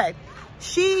 Anyway,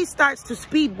 she starts to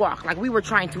speed walk like we were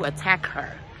trying to attack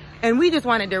her. And we just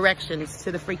wanted directions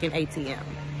to the freaking ATM.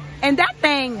 And that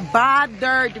thing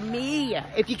bothered me,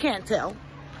 if you can't tell.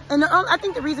 And I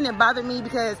think the reason it bothered me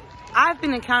because I've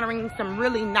been encountering some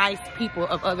really nice people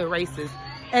of other races,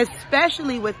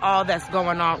 especially with all that's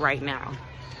going on right now.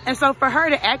 And so for her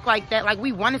to act like that, like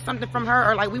we wanted something from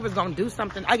her or like we was gonna do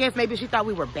something, I guess maybe she thought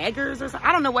we were beggars or something.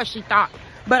 I don't know what she thought,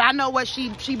 but I know what she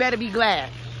better be glad.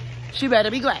 She better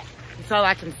be glad. That's all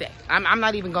I can say. I'm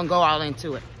not even gonna go all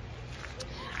into it.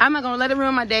 I'm not gonna let it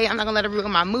ruin my day. I'm not gonna let it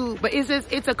ruin my mood, but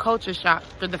it's a culture shock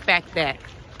for the fact that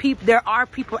there are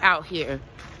people out here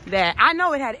that I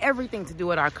know it had everything to do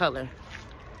with our color.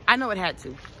 I know it had to.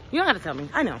 You don't have to tell me.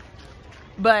 I know.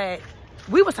 But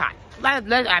we was hot.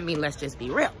 Let's just be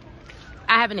real.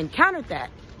 I haven't encountered that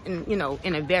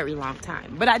in a very long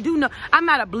time. But I do know, I'm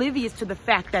not oblivious to the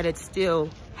fact that it's still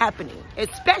happening,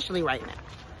 especially right now.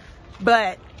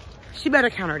 But she better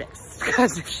counter this.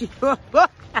 Because if she...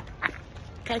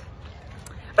 Okay.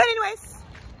 But anyways,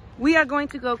 we are going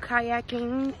to go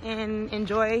kayaking and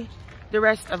enjoy the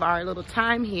rest of our little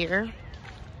time here.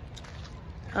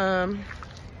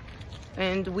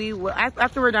 And we will,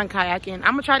 after we're done kayaking,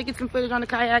 I'm gonna try to get some footage on the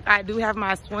kayak. I do have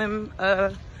my swim,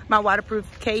 my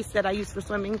waterproof case that I use for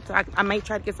swimming, so I may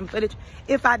try to get some footage.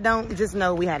 If I don't, just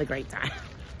know we had a great time.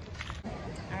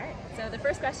 All right, so the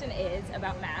first question is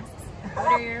about masks. What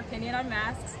are your opinion on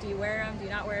masks? Do you wear them? Do you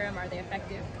not wear them? Are they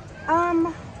effective?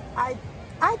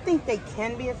 I think they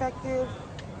can be effective.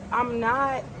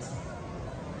 I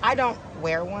don't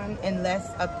wear one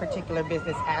unless a particular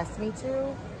business asks me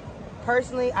to.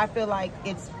 Personally, I feel like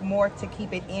it's more to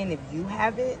keep it in if you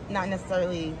have it, not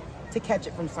necessarily to catch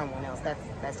it from someone else.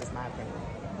 That's just my opinion.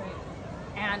 Right.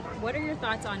 And what are your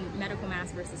thoughts on medical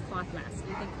masks versus cloth masks? Do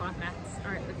you think cloth masks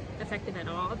aren't effective at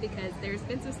all? Because there's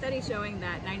been some studies showing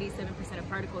that 97% of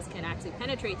particles can actually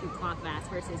penetrate through cloth masks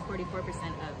versus 44%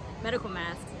 of medical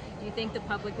masks. Do you think the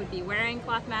public would be wearing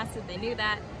cloth masks if they knew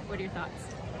that? What are your thoughts?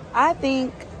 I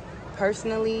think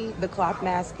personally the cloth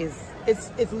mask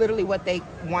it's literally what they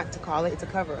want to call it. It's a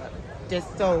cover-up,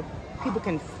 just so people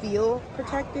can feel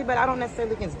protected, but I don't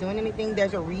necessarily think it's doing anything.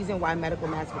 There's a reason why medical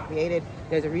masks were created.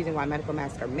 There's a reason why medical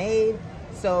masks are made.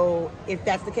 So if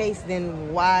that's the case,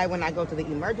 then why, when I go to the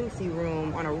emergency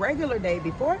room on a regular day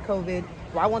before COVID,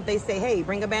 why won't they say, hey,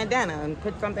 bring a bandana and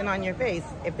put something on your face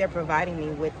if they're providing me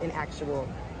with an actual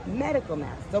medical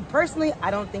mask? So personally,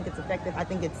 I don't think it's effective. I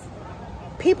think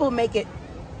people make it,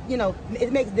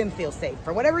 it makes them feel safe.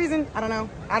 For whatever reason, I don't know.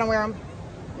 I don't wear them.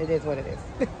 It is what it is.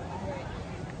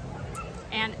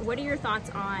 And what are your thoughts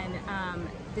on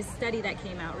this study that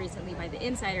came out recently by The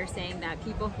Insider saying that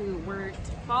people who weren't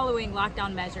following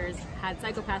lockdown measures had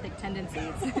psychopathic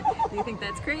tendencies? Do you think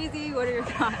that's crazy? What are your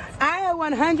thoughts? I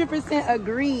 100%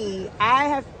 agree. I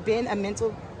have been a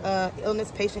mental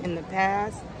illness patient in the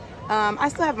past. I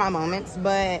still have my moments,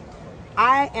 but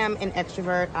I am an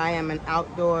extrovert. I am an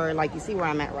outdoor, like you see where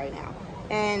I'm at right now.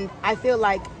 And I feel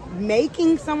like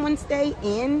making someone stay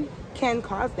in can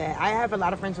cause that. I have a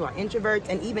lot of friends who are introverts,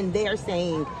 and even they are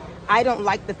saying, I don't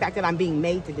like the fact that I'm being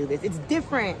made to do this. It's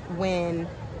different when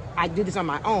I do this on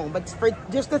my own, but for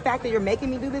just the fact that you're making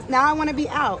me do this, now I want to be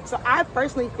out. So I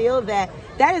personally feel that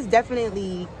is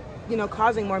definitely,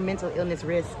 causing more mental illness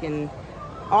risk and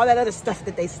all that other stuff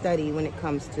that they study when it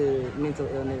comes to mental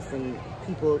illness and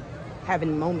people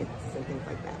having moments and things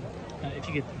like that. If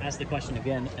you could ask the question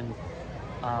again, and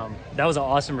that was an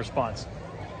awesome response.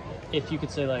 If you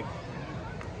could say like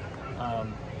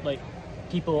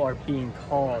people are being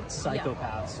called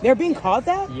psychopaths. Yeah. They're being called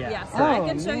that? Yeah, so I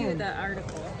can show you the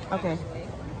article. Okay.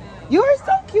 You are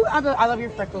so cute. I love your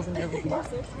freckles and everything. You're so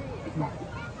sweet.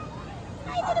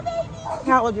 Hi, little baby.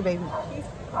 How old is your baby? He's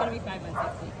gonna be 5 months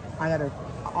next week. I got a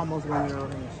almost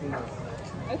 1-year-old and she knows.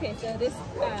 Okay, so this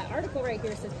article right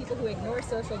here says people who ignore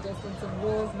social distancing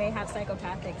rules may have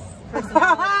psychopathic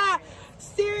personality.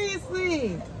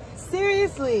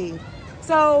 Seriously.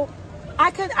 So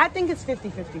I think it's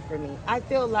 50-50 for me. I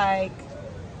feel like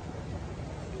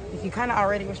if you kind of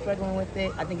already were struggling with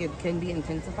it, I think it can be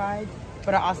intensified.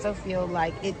 But I also feel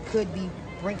like it could be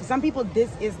some people, this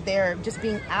is their just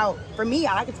being out. For me,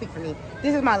 I can speak for me.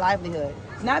 This is my livelihood.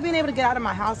 Not being able to get out of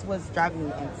my house was driving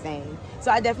me insane. So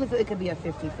I definitely feel it could be a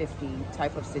 50-50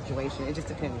 type of situation. It just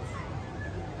depends.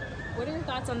 What are your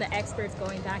thoughts on the experts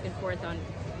going back and forth on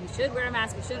you should wear a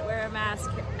mask, you shouldn't wear a mask,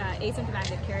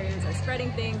 asymptomatic carriers are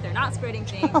spreading things, they're not spreading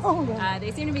things. Oh, yeah. They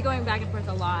seem to be going back and forth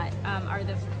a lot. Are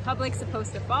the public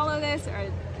supposed to follow this,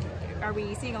 or are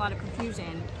we seeing a lot of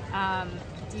confusion?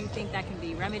 Do you think that can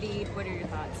be remedied? What are your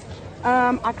thoughts?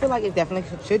 I feel like it definitely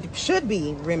should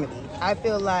be remedied. I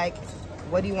feel like,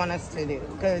 what do you want us to do?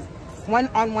 Because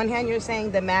on one hand, you're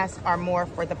saying the masks are more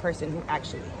for the person who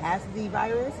actually has the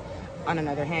virus. On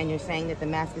another hand, you're saying that the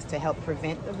mask is to help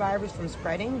prevent the virus from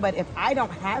spreading. But if I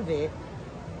don't have it,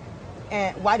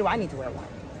 why do I need to wear one?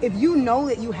 If you know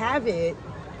that you have it,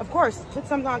 of course, put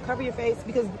something on, cover your face,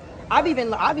 because I've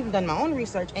even done my own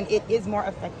research, and it is more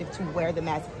effective to wear the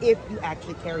mask if you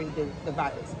actually carry the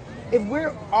virus. If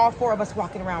we're all 4 of us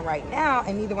walking around right now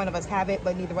and neither one of us have it,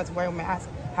 but neither of us wear a mask,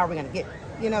 how are we going to get it?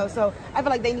 You know, so I feel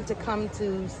like they need to come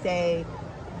to say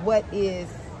what is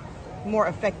more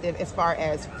effective as far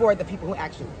as for the people who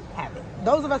actually have it.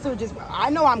 Those of us who just, I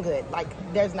know I'm good, like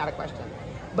there's not a question,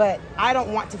 but I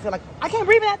don't want to feel like I can't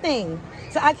breathe in that thing.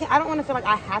 So I don't want to feel like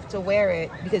I have to wear it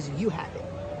because you have it.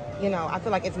 You know, I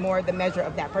feel like it's more the measure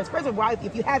of that person. First of all,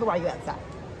 if you have it while you're outside.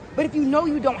 But if you know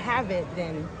you don't have it,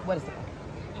 then what is the point?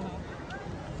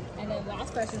 And then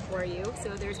last question for you. So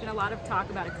there's been a lot of talk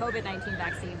about a COVID-19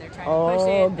 vaccine. They're trying to push it.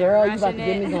 Oh, girl, you about to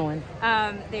get me going.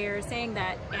 They're saying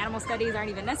that animal studies aren't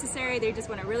even necessary. They just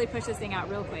want to really push this thing out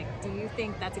real quick. Do you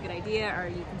think that's a good idea? Are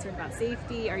you concerned about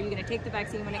safety? Are you going to take the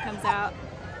vaccine when it comes out?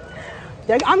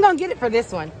 I'm going to get it for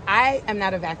this one. I am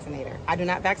not a vaccinator. I do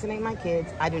not vaccinate my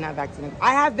kids. I do not vaccinate.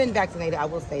 I have been vaccinated, I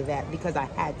will say that, because I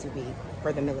had to be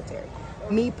for the military.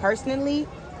 Me personally,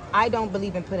 I don't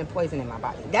believe in putting poison in my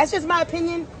body. That's just my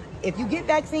opinion. If you get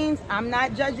vaccines, I'm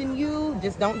not judging you.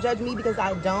 Just don't judge me because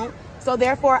I don't. So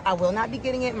therefore, I will not be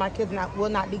getting it. My kids will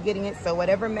not be getting it. So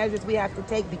whatever measures we have to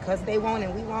take because they won't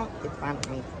and we won't, it's fine with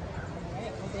me. All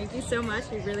right, well, thank you so much.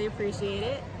 We really appreciate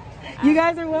it. You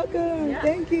guys are welcome. Yeah.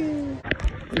 Thank you.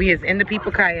 We is in the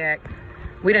people kayak.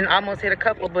 We done almost hit a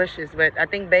couple bushes, but I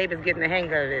think Babe is getting the hang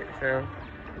of it. So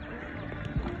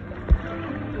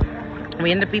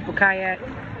we in the people kayak.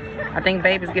 I think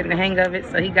Babe is getting the hang of it,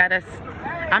 so he got us.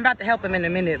 I'm about to help him in a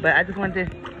minute, but I just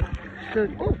wanted to.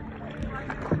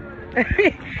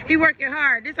 He working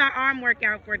hard. This is our arm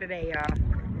workout for today, y'all.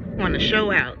 Want to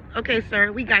show out. Okay,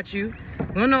 sir, we got you.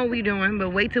 We don't know what we doing,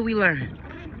 but wait till we learn.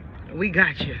 We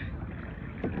got you.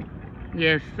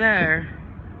 Yes, sir.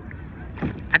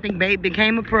 I think Babe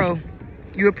became a pro.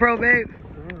 You a pro, Babe?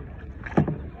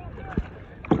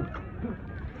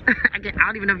 I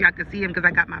don't even know if y'all can see him because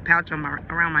I got my pouch on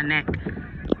around my neck.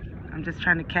 I'm just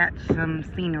trying to catch some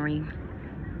scenery.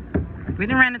 We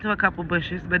done ran into a couple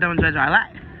bushes, but don't judge our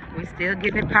life. We still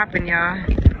getting it popping, y'all.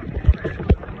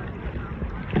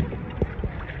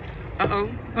 Uh-oh.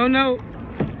 Oh, no.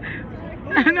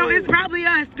 No, it's probably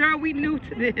us, girl. We new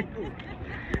to this.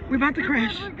 We're about to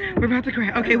crash. We're about to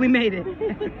crash. Okay, we made it.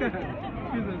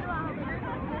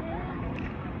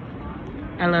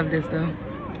 I love this, though.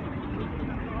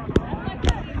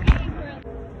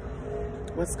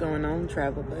 What's going on,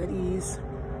 travel buddies?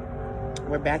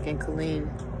 We're back in Killeen.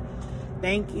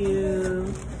 Thank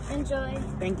you. Enjoy.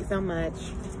 Thank you so much.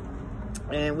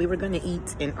 And we were gonna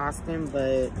eat in Austin,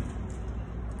 but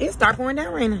it started pouring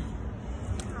down raining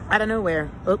out of nowhere.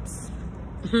 Oops.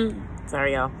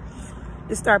 Sorry, y'all.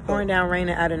 It started pouring down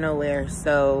raining out of nowhere,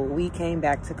 so we came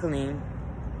back to Killeen.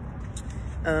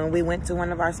 We went to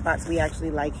one of our spots we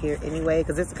actually like here anyway,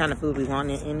 because it's the kind of food we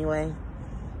wanted anyway.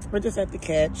 We're just at the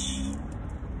catch.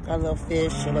 Got a little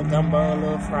fish, a little gumbo, a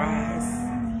little fries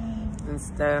and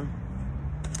stuff.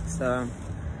 So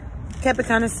kept it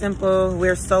kind of simple.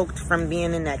 We're soaked from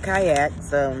being in that kayak,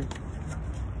 so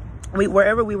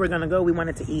wherever we were gonna go, we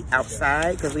wanted to eat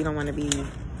outside because we don't want to be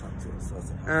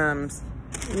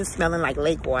just smelling like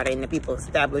lake water in the people's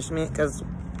establishment, because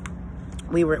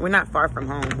we're not far from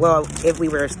home. Well, if we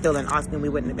were still in Austin, we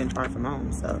wouldn't have been far from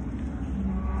home. So,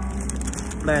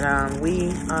 but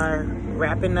we are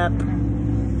wrapping up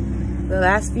the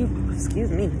last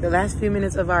few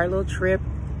minutes of our little trip.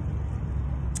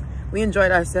 We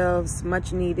enjoyed ourselves,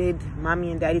 much needed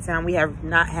mommy and daddy time. We have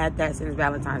not had that since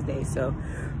Valentine's Day, so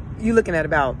you're looking at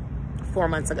about 4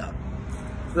 months ago.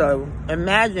 So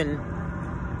imagine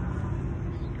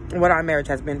what our marriage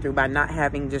has been through by not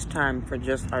having just time for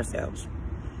just ourselves.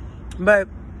 But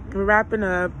we're wrapping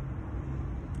up.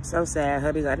 So sad.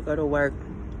 Hubby got to go to work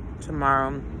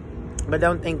tomorrow. But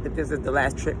don't think that this is the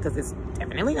last trip, because it's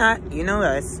definitely not. You know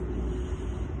us.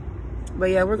 But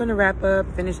yeah, we're going to wrap up,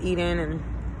 finish eating, and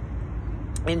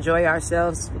enjoy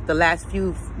ourselves with the last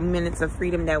few minutes of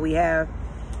freedom that we have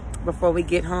before we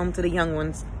get home to the young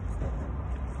ones.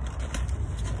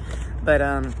 But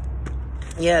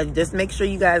yeah, just make sure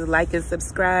you guys like and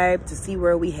subscribe to see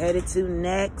where we headed to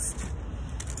next.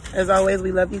 As always,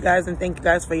 we love you guys and thank you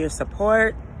guys for your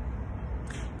support.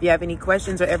 If you have any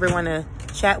questions or ever want to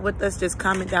chat with us, just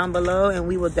comment down below and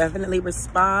we will definitely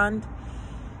respond.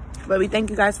 But we thank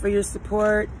you guys for your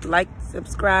support. Like,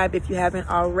 subscribe if you haven't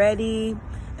already,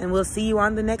 and we'll see you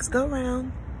on the next go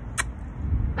round.